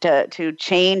and to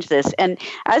change this. And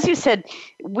as you said,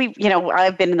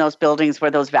 I've been in those buildings where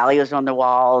those values are on the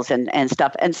walls and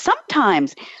stuff. And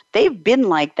sometimes they've been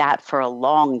like that for a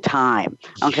long time.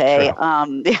 Okay. A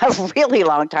really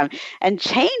long time. And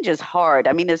change is hard.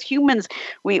 I mean, as humans,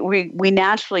 we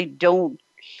naturally don't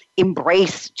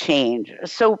embrace change.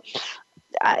 So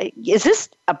is this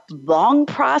a long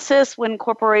process when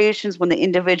the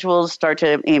individuals start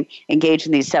to engage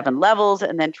in these 7 levels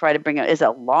and then try to bring it? Is it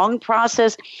a long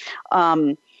process?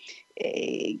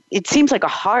 It seems like a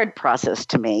hard process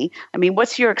to me. I mean,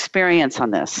 what's your experience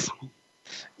on this?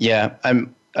 Yeah,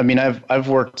 I've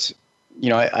worked,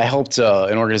 I helped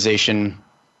an organization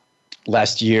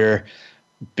last year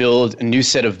build a new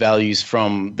set of values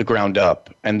from the ground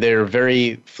up, and they're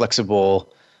very flexible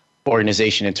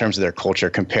organization in terms of their culture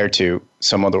compared to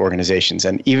some other organizations.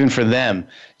 And even for them,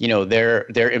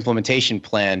 their implementation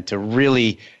plan to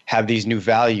really have these new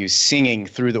values singing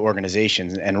through the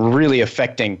organizations and really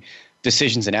affecting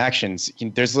decisions and actions,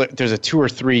 there's a 2 or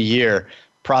 3 year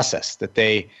process that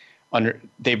they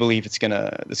believe it's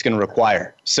gonna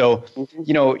require. So,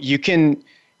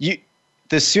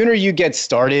 the sooner you get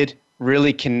started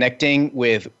really connecting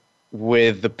with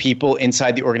the people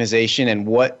inside the organization and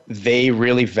what they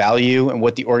really value and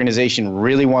what the organization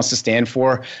really wants to stand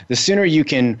for, the sooner you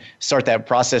can start that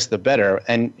process, the better.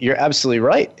 And you're absolutely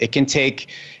right. It can take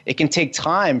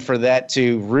time for that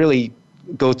to really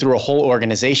go through a whole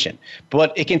organization,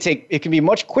 but it can be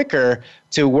much quicker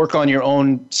to work on your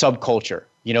own subculture,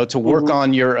 to work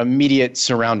on your immediate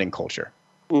surrounding culture.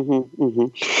 Mm-hmm, mm-hmm.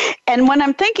 And when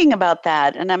I'm thinking about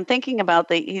that, and I'm thinking about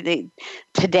the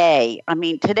today,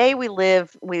 today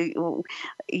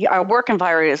our work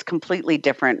environment is completely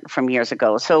different from years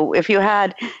ago. So if you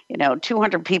had,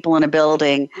 200 people in a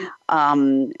building,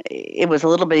 it was a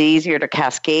little bit easier to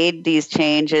cascade these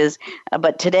changes.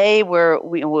 But today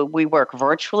we work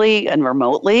virtually and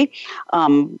remotely,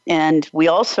 and we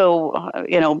also,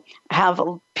 have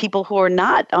people who are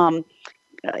not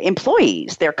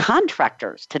employees, they're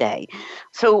contractors today.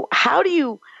 So how do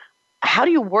you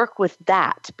work with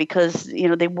that? Because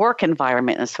the work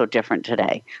environment is so different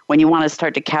today when you want to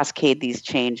start to cascade these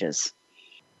changes.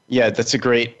 Yeah, that's a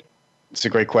great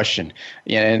question.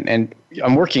 Yeah, and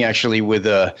I'm working actually with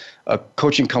a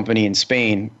coaching company in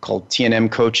Spain called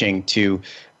TNM Coaching to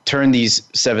turn these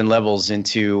 7 levels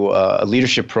into a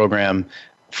leadership program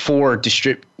for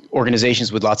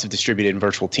organizations with lots of distributed and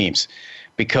virtual teams.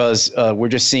 Because we're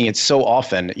just seeing it so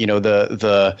often,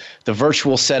 the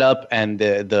virtual setup and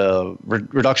the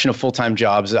reduction of full-time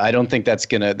jobs. I don't think that's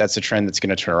a trend that's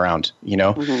gonna turn around.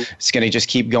 Mm-hmm. It's gonna just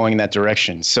keep going in that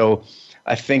direction. So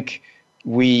I think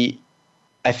in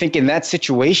that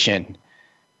situation,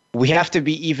 we have to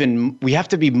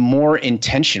be more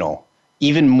intentional.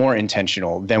 Even more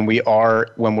intentional than we are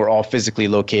when we're all physically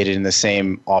located in the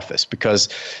same office. Because,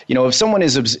 if someone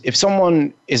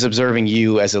is observing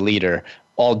you as a leader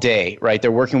all day, right?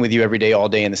 They're working with you every day, all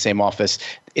day in the same office.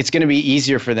 It's going to be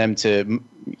easier for them to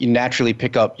naturally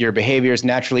pick up your behaviors,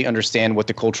 naturally understand what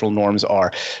the cultural norms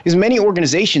are. Because many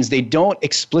organizations, they don't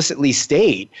explicitly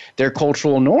state their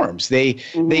cultural norms. They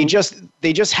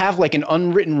just have like an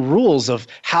unwritten rules of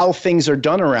how things are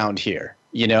done around here.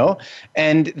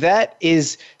 And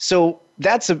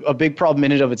that's a big problem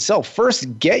in and of itself.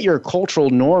 First, get your cultural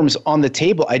norms on the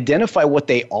table, identify what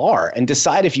they are, and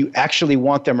decide if you actually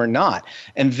want them or not.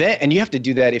 And you have to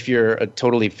do that if you're a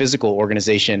totally physical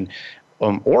organization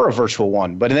or a virtual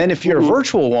one. But then if you're a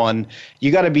virtual one,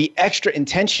 you got to be extra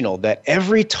intentional that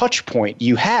every touch point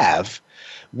you have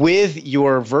with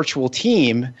your virtual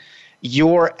team,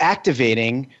 you're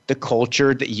activating the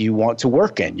culture that you want to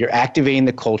work in. You're activating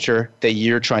the culture that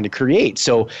you're trying to create.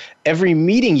 So every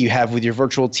meeting you have with your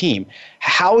virtual team,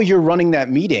 how you're running that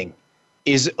meeting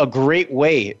is a great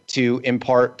way to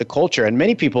impart the culture. And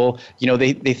many people,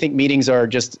 they think meetings are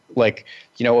just like,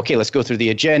 okay, let's go through the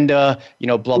agenda,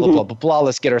 blah, blah, blah, blah, blah,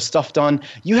 let's get our stuff done.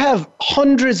 You have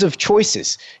hundreds of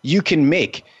choices you can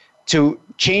make to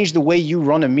change the way you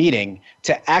run a meeting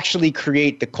to actually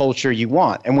create the culture you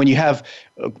want. And when you have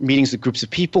meetings with groups of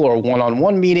people or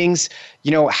one-on-one meetings,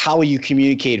 how you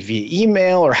communicate via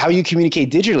email or how you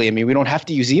communicate digitally. I mean, we don't have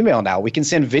to use email now. We can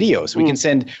send videos. We can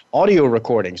send audio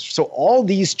recordings. So all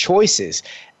these choices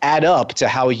add up to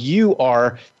how you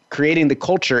are creating the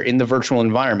culture in the virtual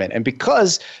environment. And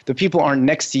because the people aren't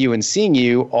next to you and seeing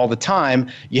you all the time,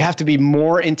 you have to be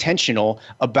more intentional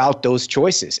about those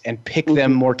choices and pick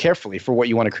them more carefully for what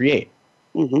you want to create.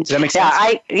 Does that make sense?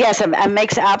 Yes, it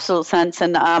makes absolute sense.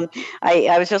 And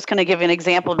I was just going to give you an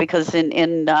example because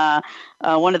in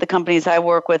one of the companies I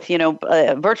work with,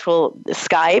 virtual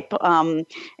Skype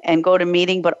and go to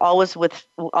meeting, but always with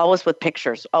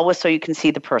pictures, always so you can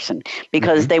see the person,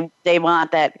 because they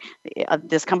want that.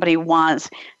 This company wants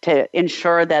to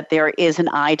ensure that there is an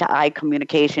eye-to-eye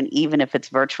communication, even if it's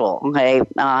virtual, okay,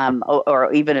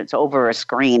 or even it's over a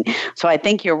screen. So I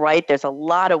think you're right. There's a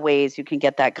lot of ways you can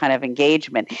get that kind of engagement.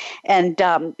 And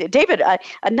David,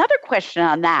 another question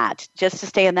on that, just to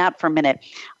stay on that for a minute.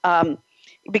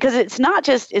 Because it's not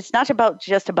about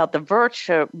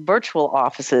the virtual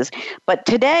offices, but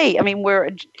today, I mean,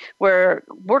 we're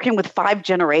working with 5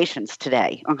 generations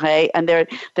today, okay, and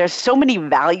there's so many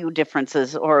value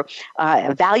differences or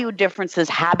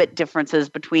habit differences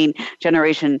between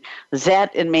Generation Z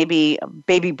and maybe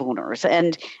baby boomers,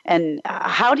 and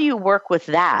how do you work with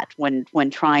that when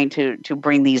trying to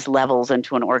bring these levels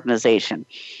into an organization?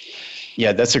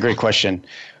 Yeah, that's a great question.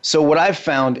 So what I've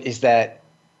found is that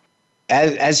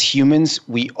as humans,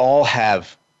 we all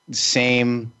have these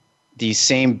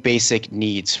same basic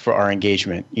needs for our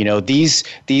engagement. These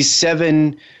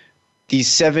seven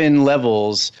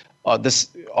levels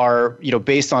are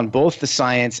based on both the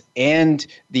science and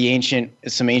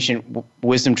some ancient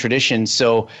wisdom traditions.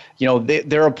 So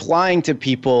they're applying to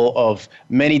people of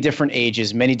many different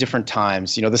ages, many different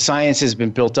times. The science has been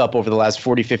built up over the last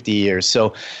 40, 50 years.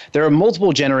 So there are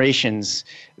multiple generations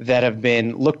that have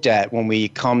been looked at when we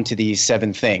come to these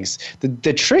 7 things.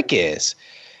 The trick is,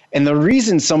 and the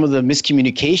reason some of the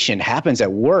miscommunication happens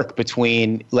at work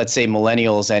between, let's say,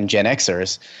 millennials and Gen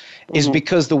Xers is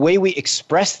because the way we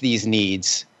express these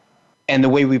needs and the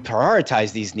way we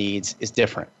prioritize these needs is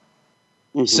different.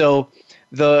 So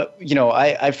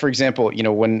I for example,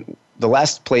 when the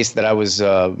last place that I was,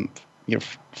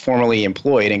 formally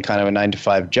employed in kind of a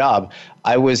 9-to-5 job,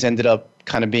 I ended up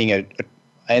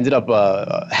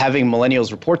having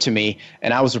millennials report to me,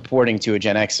 and I was reporting to a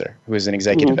Gen Xer who was an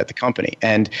executive at the company.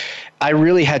 And I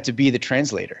really had to be the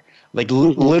translator. Like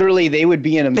literally, they would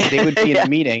be in a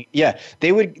meeting. Yeah,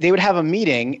 they would have a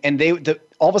meeting, and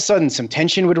all of a sudden some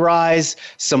tension would rise.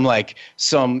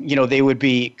 They would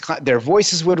be, their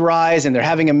voices would rise, and they're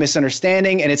having a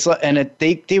misunderstanding, and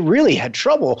they really had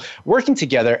trouble working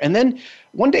together. And then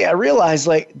one day I realized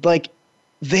like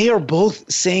they are both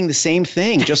saying the same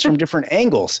thing, just from different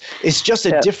angles. It's just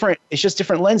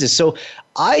different lenses. So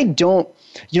I don't,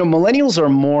 millennials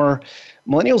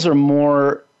are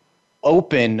more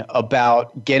open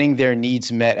about getting their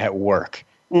needs met at work.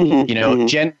 Gen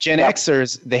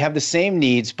Xers, they have the same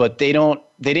needs, but they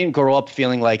didn't grow up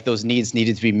feeling like those needs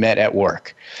needed to be met at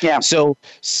work. Yeah. So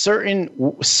certain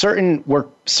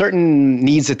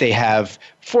needs that they have,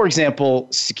 for example,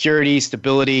 security,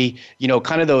 stability,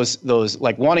 kind of those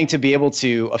like wanting to be able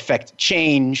to affect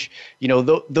change,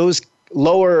 those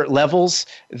lower levels,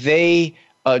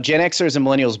 Gen Xers and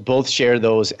millennials both share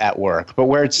those at work. But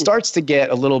where it starts to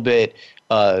get a little bit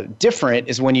different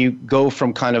is when you go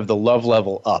from kind of the love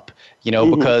level up,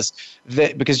 because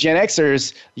Gen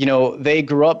Xers, they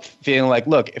grew up feeling like,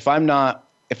 look, if I'm not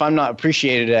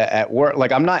appreciated at work,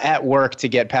 like I'm not at work to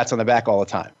get pats on the back all the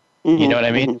time. You know what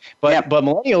I mean? But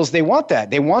millennials, they want that.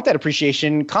 They want that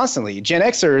appreciation constantly. Gen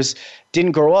Xers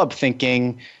didn't grow up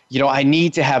thinking, I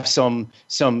need to have some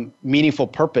meaningful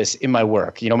purpose in my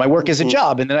work. My work is a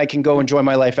job, and then I can go enjoy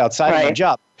my life outside of my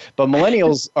job. But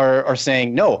millennials are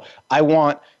saying, no, I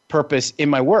want purpose in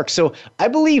my work. So I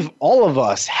believe all of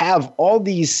us have all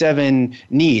these 7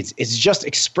 needs. It's just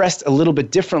expressed a little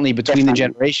bit differently between the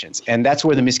generations. And that's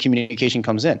where the miscommunication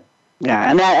comes in.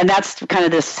 Yeah, and that's kind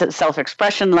of this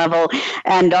self-expression level.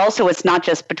 And also it's not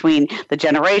just between the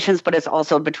generations, but it's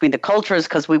also between the cultures,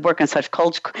 because we work in such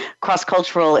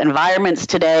cross-cultural environments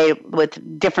today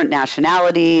with different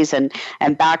nationalities and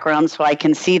backgrounds, so I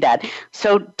can see that.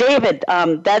 So David,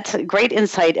 that's great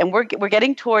insight, and we're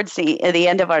getting towards the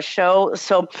end of our show.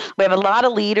 So we have a lot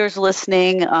of leaders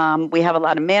listening, we have a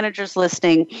lot of managers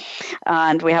listening,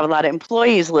 and we have a lot of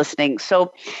employees listening.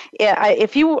 So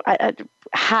if you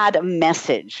had a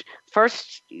message,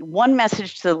 first, one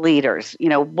message to the leaders,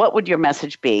 what would your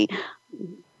message be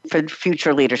for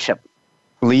future leadership?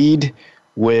 Lead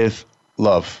with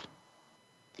love.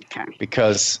 Okay.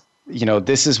 Because,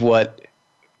 this is what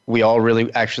we all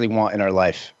really actually want in our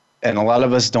life. And a lot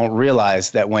of us don't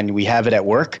realize that when we have it at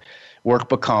work, work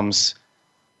becomes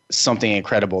something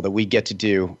incredible that we get to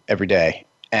do every day.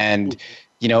 And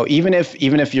even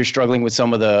if you're struggling with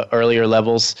some of the earlier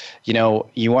levels,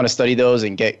 you want to study those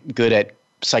and get good at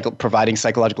providing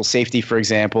psychological safety, for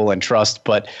example, and trust,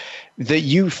 but that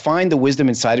you find the wisdom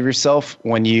inside of yourself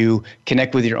when you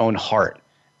connect with your own heart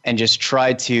and just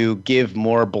try to give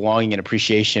more belonging and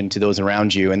appreciation to those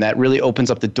around you. And that really opens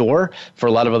up the door for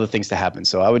a lot of other things to happen.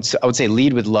 So I would say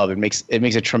lead with love. It makes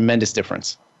a tremendous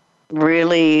difference.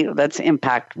 Really, that's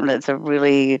impact. That's a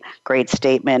really great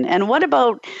statement. And what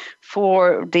about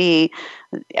for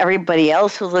everybody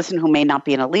else who listen who may not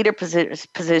be in a leadership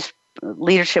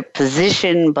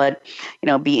position, but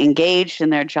be engaged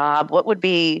in their job? What would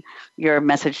be your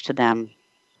message to them?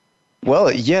 Well,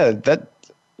 yeah,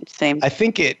 same. I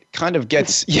think it kind of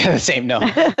gets the same. No,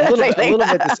 a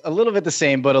little bit the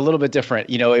same, but a little bit different.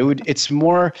 It's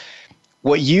more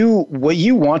what you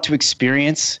want to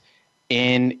experience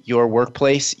in your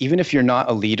workplace, even if you're not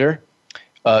a leader,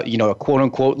 a quote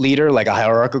unquote leader, like a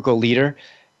hierarchical leader,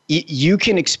 you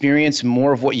can experience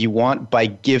more of what you want by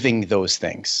giving those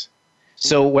things.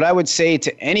 So what I would say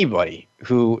to anybody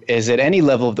who is at any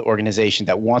level of the organization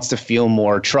that wants to feel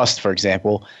more trust, for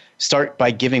example, start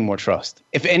by giving more trust.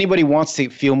 If anybody wants to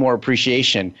feel more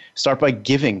appreciation, start by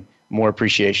giving more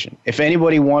appreciation. If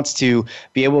anybody wants to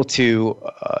be able to,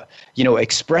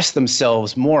 express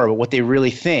themselves more about what they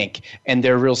really think and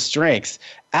their real strengths,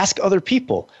 ask other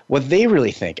people what they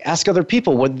really think. Ask other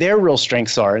people what their real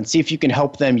strengths are and see if you can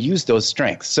help them use those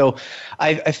strengths. So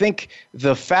I think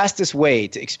the fastest way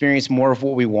to experience more of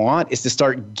what we want is to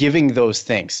start giving those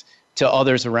things to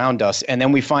others around us. And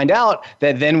then we find out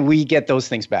that then we get those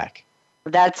things back.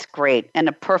 That's great, and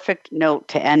a perfect note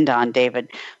to end on, David.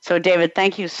 So, David,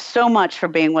 thank you so much for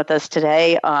being with us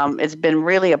today. It's been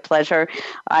really a pleasure.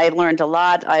 I learned a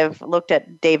lot. I've looked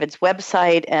at David's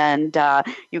website, and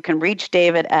you can reach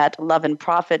David at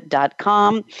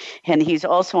loveandprofit.com, and he's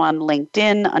also on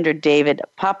LinkedIn under David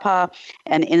Papa,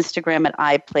 and Instagram at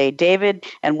iPlayDavid.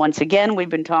 And once again, we've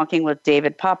been talking with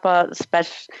David Papa,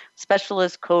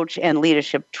 specialist coach and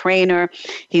leadership trainer.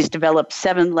 He's developed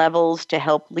 7 levels to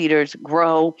help leaders grow.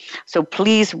 So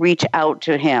please reach out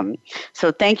to him.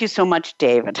 So thank you so much,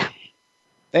 David.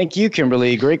 Thank you,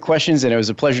 Kimberly. Great questions, and it was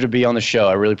a pleasure to be on the show.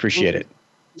 I really appreciate it.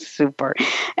 Super.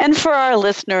 And for our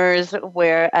listeners,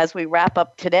 as we wrap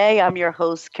up today, I'm your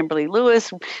host, Kimberly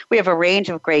Lewis. We have a range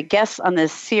of great guests on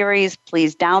this series.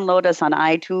 Please download us on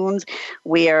iTunes.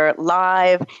 We are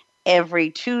live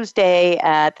every Tuesday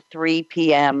at 3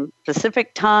 p.m.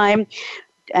 Pacific time.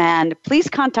 And please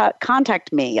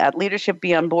contact me at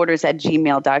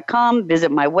leadershipbeyondborders@gmail.com.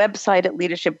 Visit my website at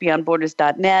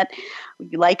leadershipbeyondborders.net.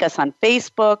 Like us on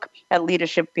Facebook at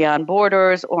Leadership Beyond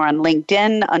Borders, or on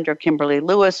LinkedIn under Kimberly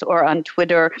Lewis, or on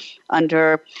Twitter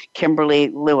under Kimberly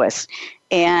Lewis.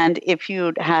 And if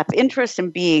you have interest in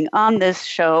being on this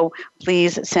show,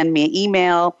 please send me an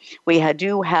email. We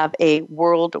do have a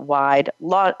worldwide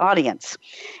audience.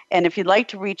 And if you'd like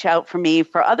to reach out for me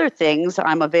for other things,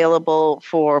 I'm available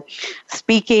for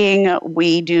speaking.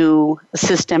 We do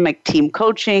systemic team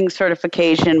coaching,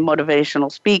 certification,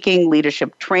 motivational speaking,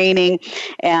 leadership training,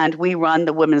 and we run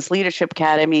the Women's Leadership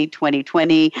Academy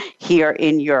 2020 here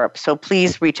in Europe. So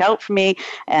please reach out for me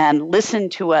and listen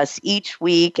to us each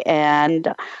week, and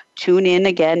tune in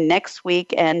again next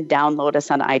week and download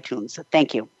us on iTunes.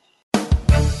 Thank you.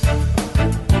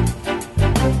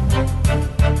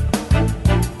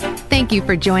 Thank you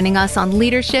for joining us on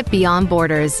Leadership Beyond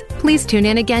Borders. Please tune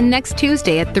in again next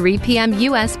Tuesday at 3 p.m.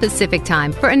 U.S. Pacific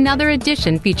Time for another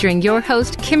edition featuring your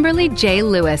host, Kimberly J.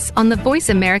 Lewis, on the Voice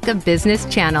America Business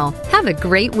Channel. Have a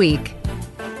great week.